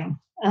suffering,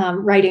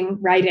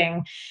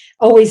 writing,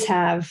 always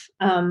have.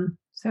 So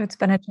it's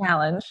been a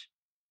challenge.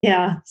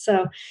 Yeah.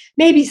 So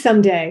maybe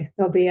someday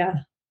there'll be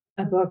a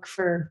book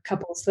for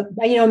couples, a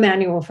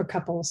manual for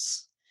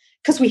couples.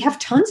 Because we have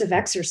tons of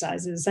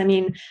exercises. I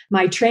mean,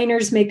 my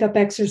trainers make up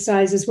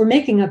exercises. We're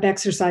making up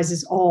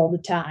exercises all the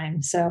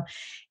time. So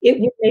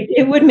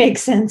it would make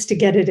sense to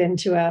get it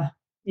into a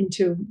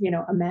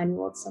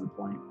manual at some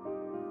point.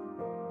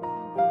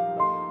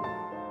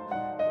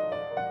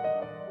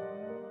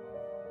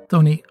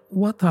 Toni,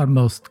 what are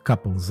most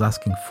couples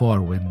asking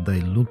for when they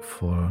look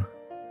for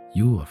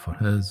you or for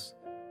us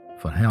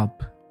for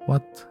help?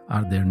 What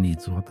are their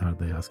needs? What are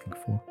they asking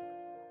for?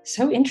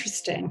 So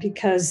interesting,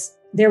 because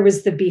there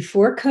was the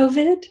before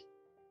COVID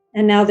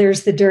and now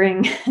there's the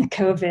during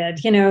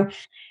COVID.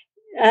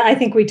 I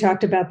think we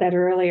talked about that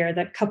earlier,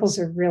 that couples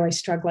are really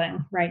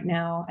struggling right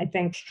now. I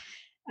think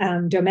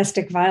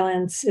domestic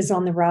violence is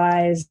on the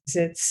rise.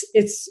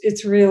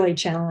 It's really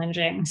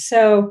challenging.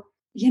 So,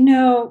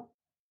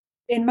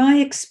 in my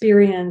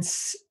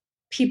experience,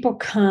 people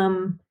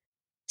come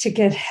to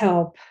get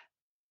help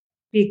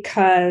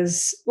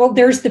because,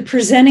 there's the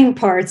presenting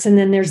parts and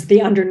then there's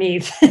the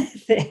underneath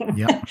thing.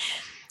 Yeah.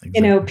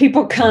 Exactly.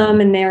 People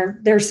come and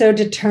they're so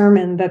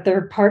determined that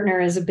their partner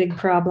is a big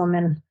problem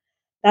and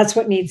that's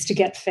what needs to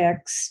get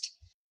fixed.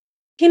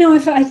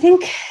 If I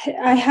think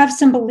I have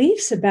some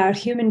beliefs about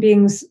human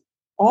beings,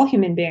 all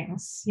human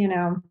beings,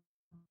 the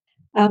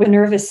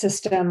nervous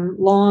system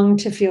long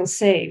to feel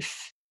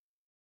safe,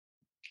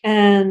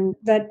 and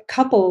that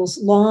couples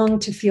long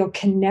to feel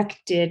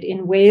connected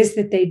in ways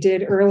that they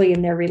did early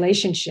in their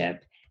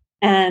relationship.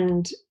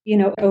 And,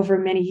 over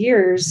many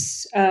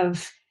years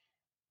of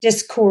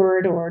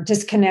discord or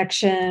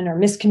disconnection or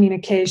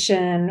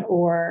miscommunication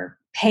or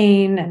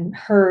pain and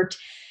hurt,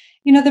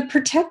 the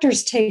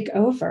protectors take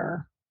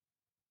over.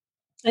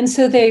 And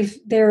so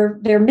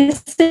they're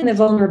missing the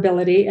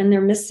vulnerability and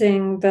they're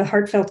missing the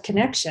heartfelt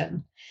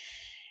connection.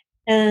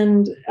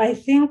 And I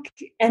think,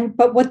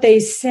 but what they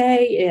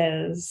say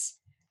is,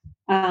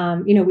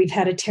 we've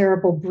had a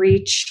terrible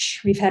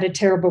breach. We've had a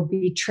terrible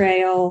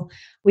betrayal.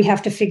 We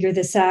have to figure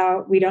this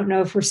out. We don't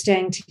know if we're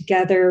staying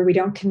together. We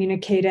don't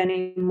communicate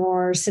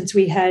anymore. Since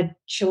we had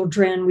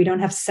children, we don't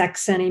have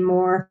sex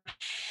anymore.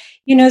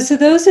 So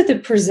those are the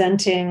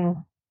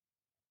presenting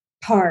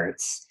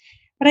parts.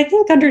 But I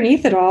think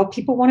underneath it all,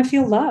 people want to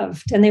feel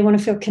loved and they want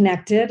to feel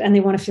connected and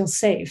they want to feel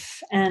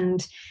safe.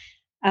 And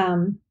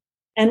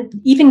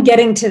even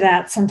getting to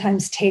that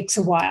sometimes takes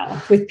a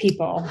while with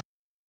people.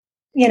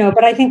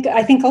 But I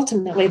think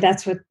ultimately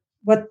that's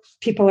what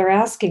people are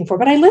asking for.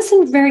 But I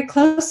listen very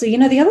closely.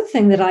 The other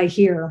thing that I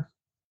hear,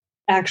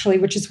 actually,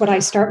 which is what I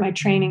start my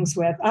trainings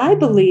with, I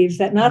believe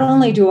that not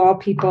only do all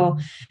people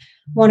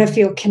want to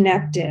feel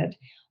connected,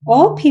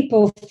 all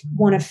people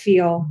want to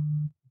feel,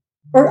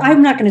 or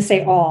I'm not going to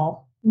say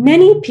all,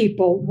 many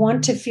people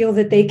want to feel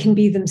that they can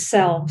be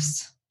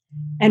themselves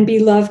and be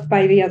loved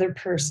by the other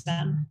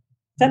person.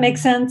 Does that make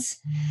sense?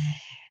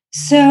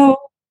 So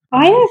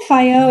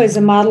IFIO is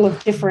a model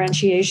of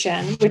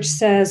differentiation, which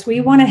says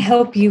we want to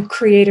help you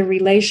create a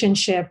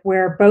relationship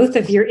where both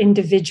of your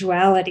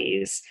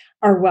individualities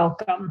are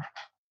welcome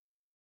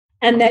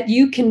and that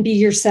you can be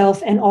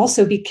yourself and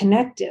also be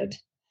connected.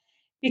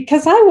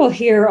 Because I will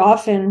hear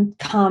often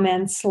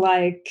comments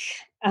like,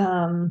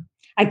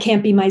 I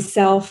can't be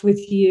myself with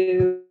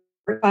you.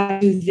 If I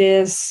do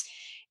this,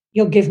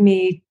 you'll give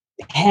me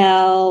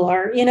hell.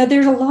 Or,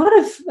 there's a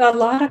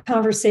lot of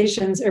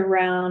conversations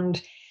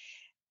around,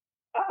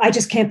 I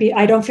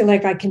don't feel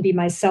like I can be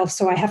myself,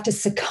 so I have to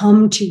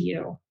succumb to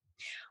you,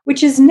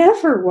 which is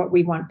never what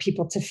we want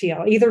people to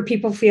feel. Either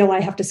people feel I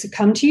have to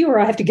succumb to you or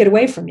I have to get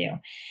away from you.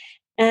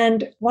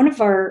 And one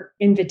of our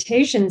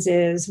invitations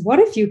is, what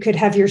if you could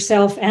have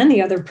yourself and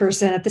the other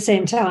person at the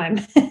same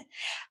time?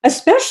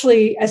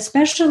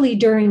 especially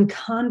during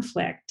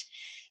conflict,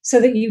 so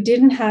that you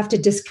didn't have to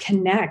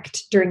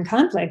disconnect during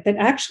conflict, that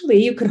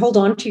actually you could hold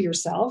on to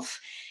yourself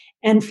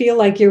and feel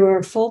like you're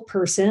a full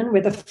person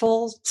with a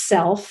full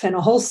self and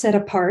a whole set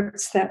of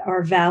parts that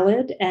are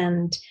valid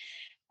and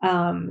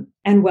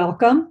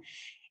welcome.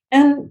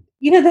 And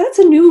that's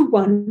a new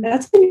one.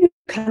 That's a new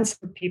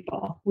concept for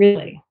people,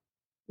 really.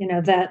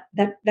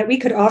 That we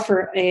could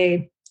offer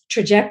a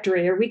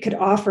trajectory, or we could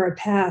offer a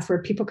path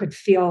where people could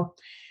feel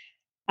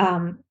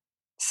um,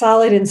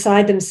 solid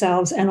inside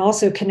themselves and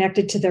also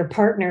connected to their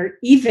partner,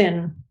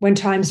 even when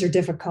times are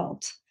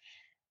difficult.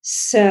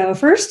 So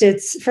first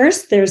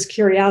there's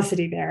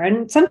curiosity there,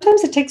 and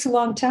sometimes it takes a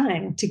long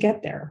time to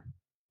get there.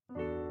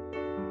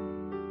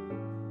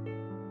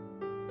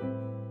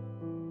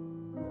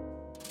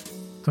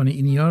 Tony,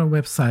 in your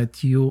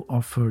website, you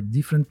offer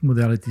different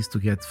modalities to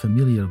get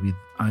familiar with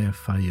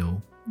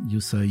IFIO. You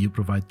say you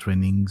provide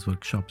trainings,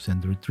 workshops,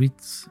 and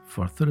retreats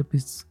for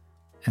therapists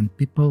and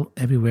people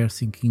everywhere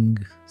seeking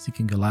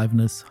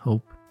aliveness,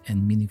 hope,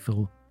 and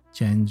meaningful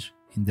change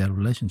in their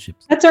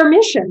relationships. That's our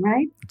mission,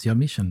 right? It's your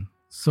mission.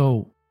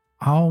 So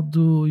how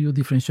do you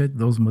differentiate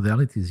those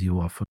modalities you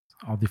offer?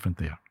 How different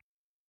they are?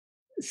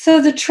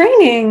 So the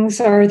trainings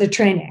are the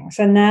trainings,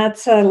 and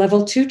that's a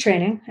level 2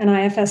 training, an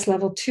IFS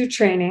level 2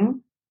 training.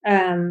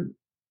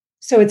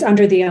 So it's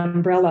under the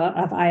umbrella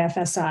of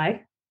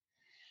IFSI.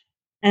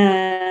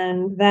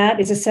 And that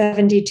is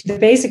the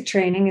basic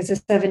training is a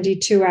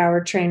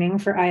 72-hour training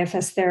for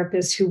IFS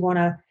therapists who want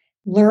to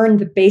learn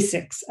the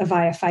basics of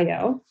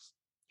IFIO.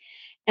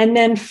 And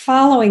then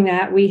following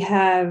that, we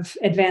have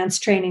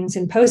advanced trainings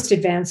and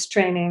post-advanced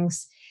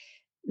trainings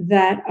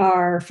that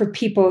are for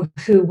people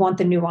who want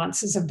the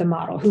nuances of the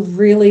model, who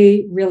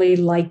really, really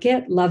like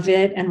it, love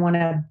it, and want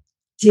to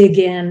dig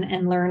in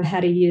and learn how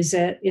to use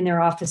it in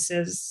their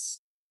offices.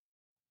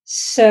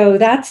 So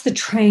that's the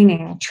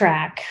training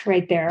track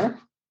right there.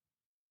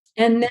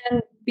 And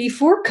then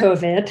before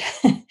COVID,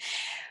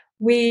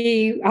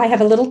 I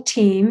have a little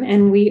team,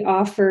 and we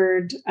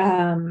offered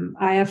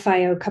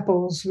IFIO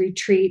couples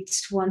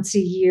retreats once a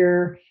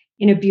year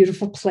in a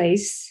beautiful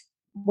place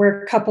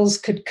where couples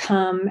could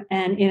come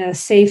and, in a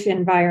safe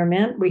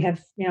environment,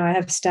 I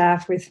have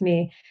staff with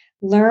me,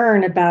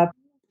 learn about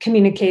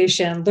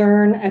communication,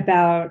 learn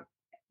about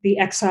the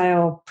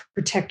exile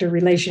protector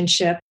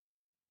relationship,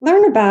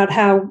 learn about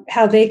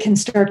how they can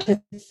start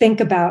to think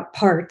about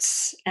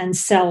parts and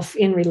self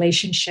in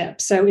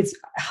relationships. So it's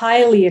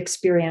highly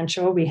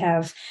experiential. We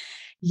have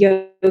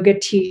yoga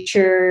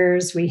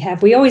teachers.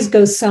 We always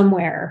go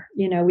somewhere.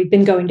 We've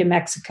been going to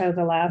Mexico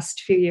the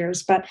last few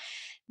years, but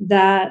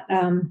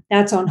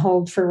that's on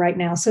hold for right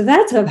now. So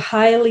that's a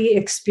highly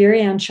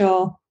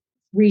experiential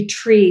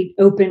retreat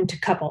open to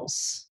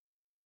couples.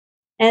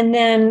 And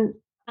then,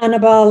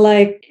 Annabelle,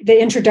 like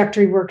the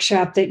introductory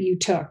workshop that you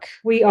took,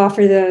 we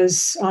offer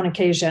those on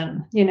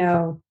occasion,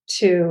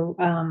 to,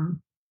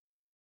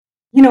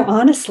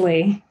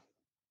 honestly,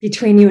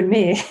 between you and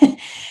me,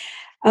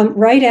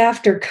 right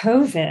after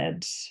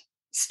COVID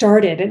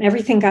started and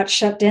everything got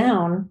shut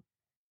down,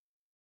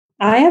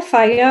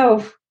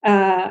 IFIO,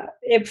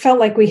 it felt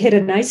like we hit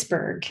an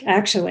iceberg,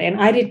 actually. And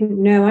I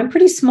didn't know. I'm a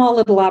pretty small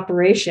little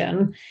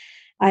operation.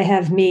 I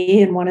have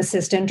me and one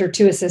assistant or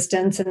two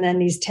assistants, and then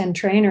these 10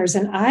 trainers.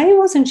 And I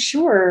wasn't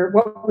sure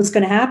what was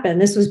going to happen.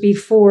 This was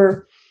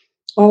before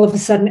all of a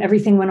sudden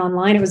everything went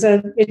online.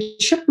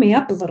 It shook me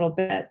up a little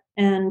bit.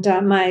 And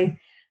my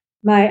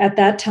at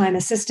that time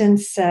assistant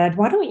said,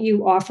 "Why don't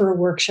you offer a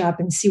workshop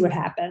and see what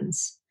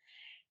happens?"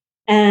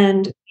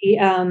 And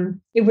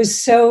it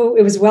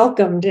was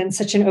welcomed in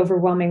such an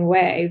overwhelming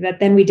way that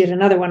then we did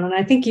another one. And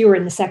I think you were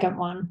in the second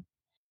one.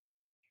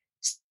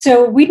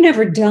 So we'd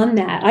never done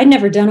that. I'd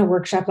never done a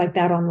workshop like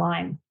that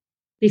online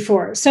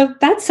before. So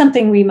that's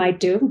something we might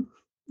do.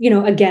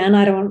 Again,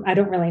 I don't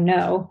really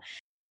know.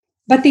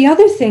 But the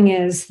other thing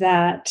is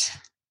that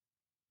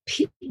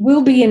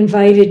we'll be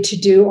invited to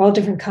do all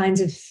different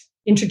kinds of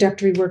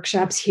introductory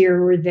workshops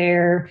here or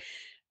there.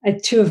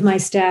 Two of my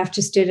staff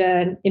just did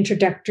an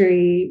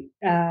introductory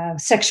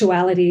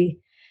sexuality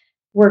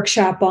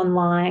workshop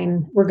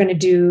online. We're going to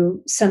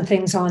do some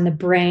things on the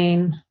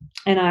brain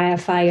and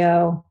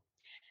IFIO.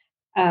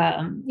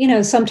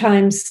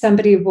 Sometimes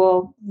somebody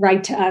will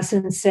write to us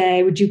and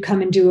say, "Would you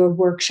come and do a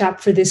workshop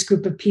for this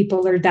group of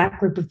people or that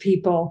group of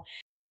people?"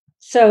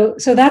 So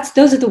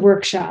those are the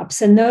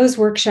workshops, and those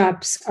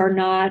workshops are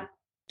not.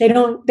 They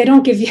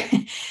don't give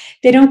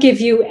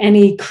you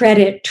any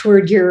credit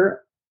toward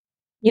your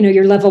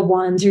level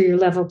 1s or your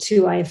level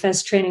 2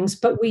 IFS trainings,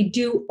 but we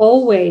do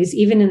always,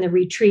 even in the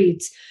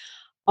retreats,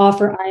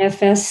 offer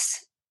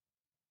IFS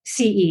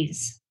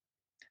CEs.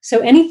 So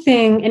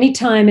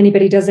anytime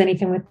anybody does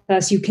anything with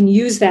us, you can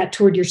use that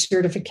toward your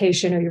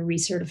certification or your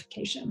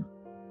recertification.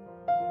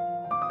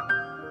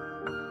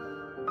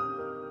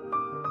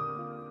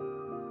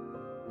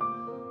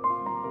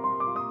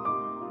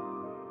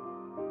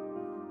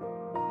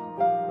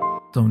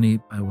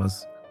 Tony, I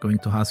was going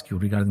to ask you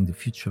regarding the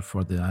future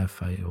for the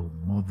IFIO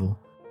model.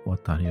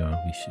 What are your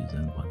wishes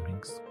and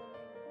wonderings?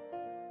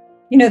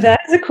 That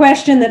is a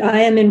question that I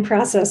am in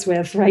process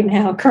with right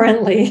now,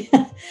 currently.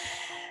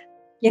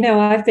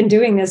 I've been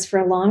doing this for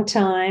a long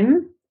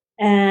time,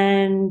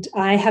 and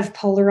I have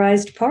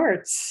polarized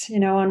parts.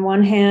 On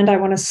one hand, I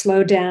want to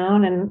slow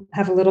down and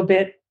have a little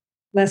bit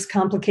less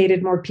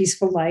complicated, more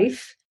peaceful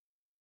life.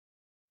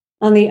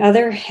 On the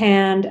other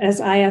hand,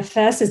 as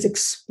IFS is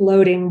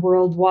exploding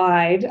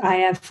worldwide,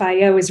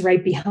 IFIO is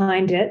right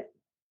behind it.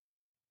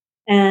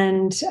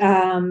 And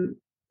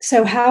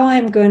so how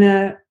I'm going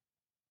to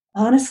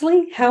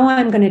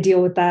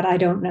deal with that, I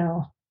don't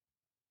know.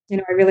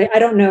 I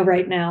don't know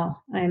right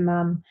now.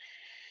 I'm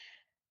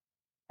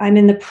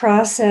in the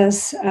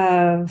process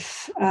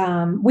of,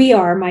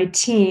 my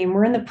team,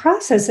 we're in the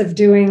process of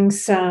doing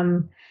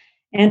some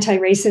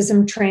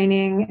anti-racism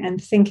training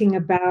and thinking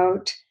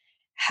about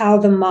how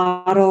the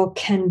model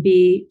can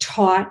be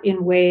taught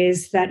in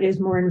ways that is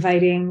more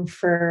inviting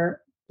for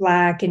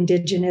Black,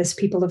 Indigenous,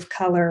 people of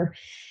color,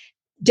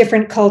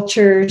 different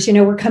cultures.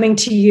 We're coming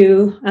to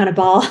you,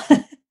 Anibal.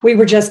 We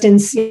were just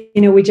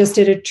we just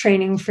did a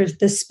training for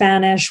the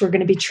Spanish. We're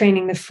going to be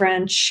training the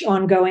French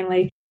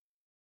ongoingly.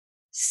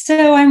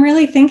 So I'm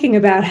really thinking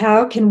about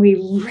how can we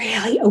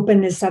really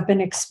open this up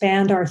and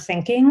expand our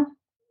thinking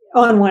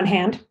on one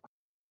hand.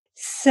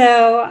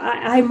 So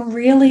I'm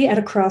really at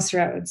a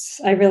crossroads.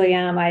 I really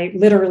am. I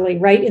literally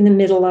right in the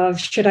middle of,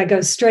 should I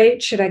go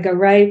straight? Should I go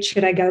right?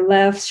 Should I go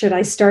left? Should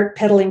I start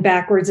pedaling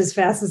backwards as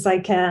fast as I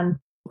can?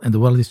 And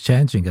the world is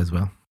changing as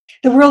well.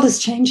 The world is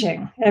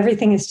changing.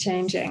 Everything is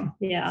changing.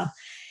 Yeah.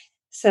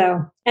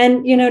 So,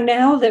 and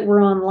now that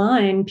we're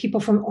online,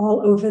 people from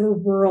all over the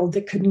world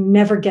that could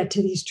never get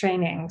to these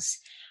trainings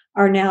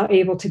are now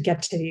able to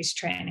get to these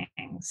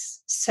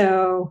trainings.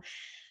 So,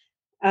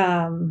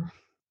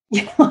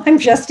 I'm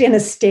just in a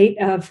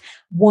state of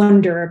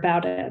wonder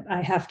about it,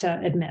 I have to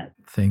admit.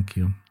 Thank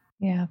you.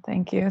 Yeah,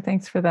 thank you.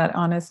 Thanks for that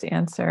honest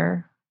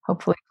answer.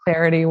 Hopefully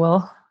clarity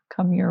will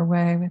come your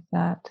way with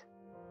that.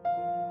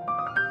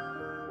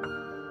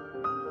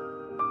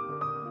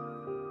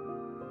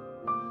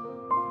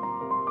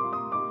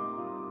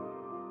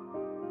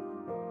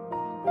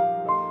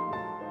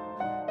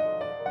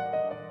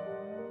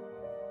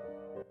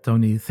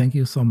 Tony, thank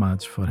you so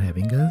much for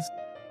having us.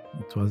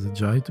 It was a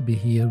joy to be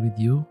here with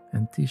you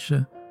and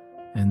Tisha,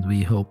 and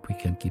we hope we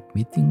can keep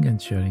meeting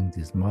and sharing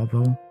this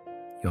model,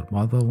 your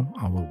model,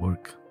 our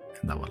work,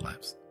 and our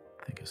lives.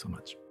 Thank you so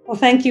much. Well,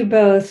 thank you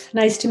both.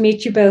 Nice to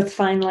meet you both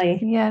finally.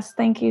 Yes,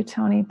 thank you,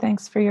 Tony.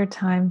 Thanks for your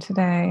time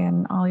today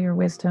and all your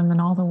wisdom and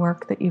all the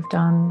work that you've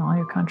done, all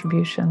your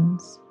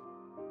contributions.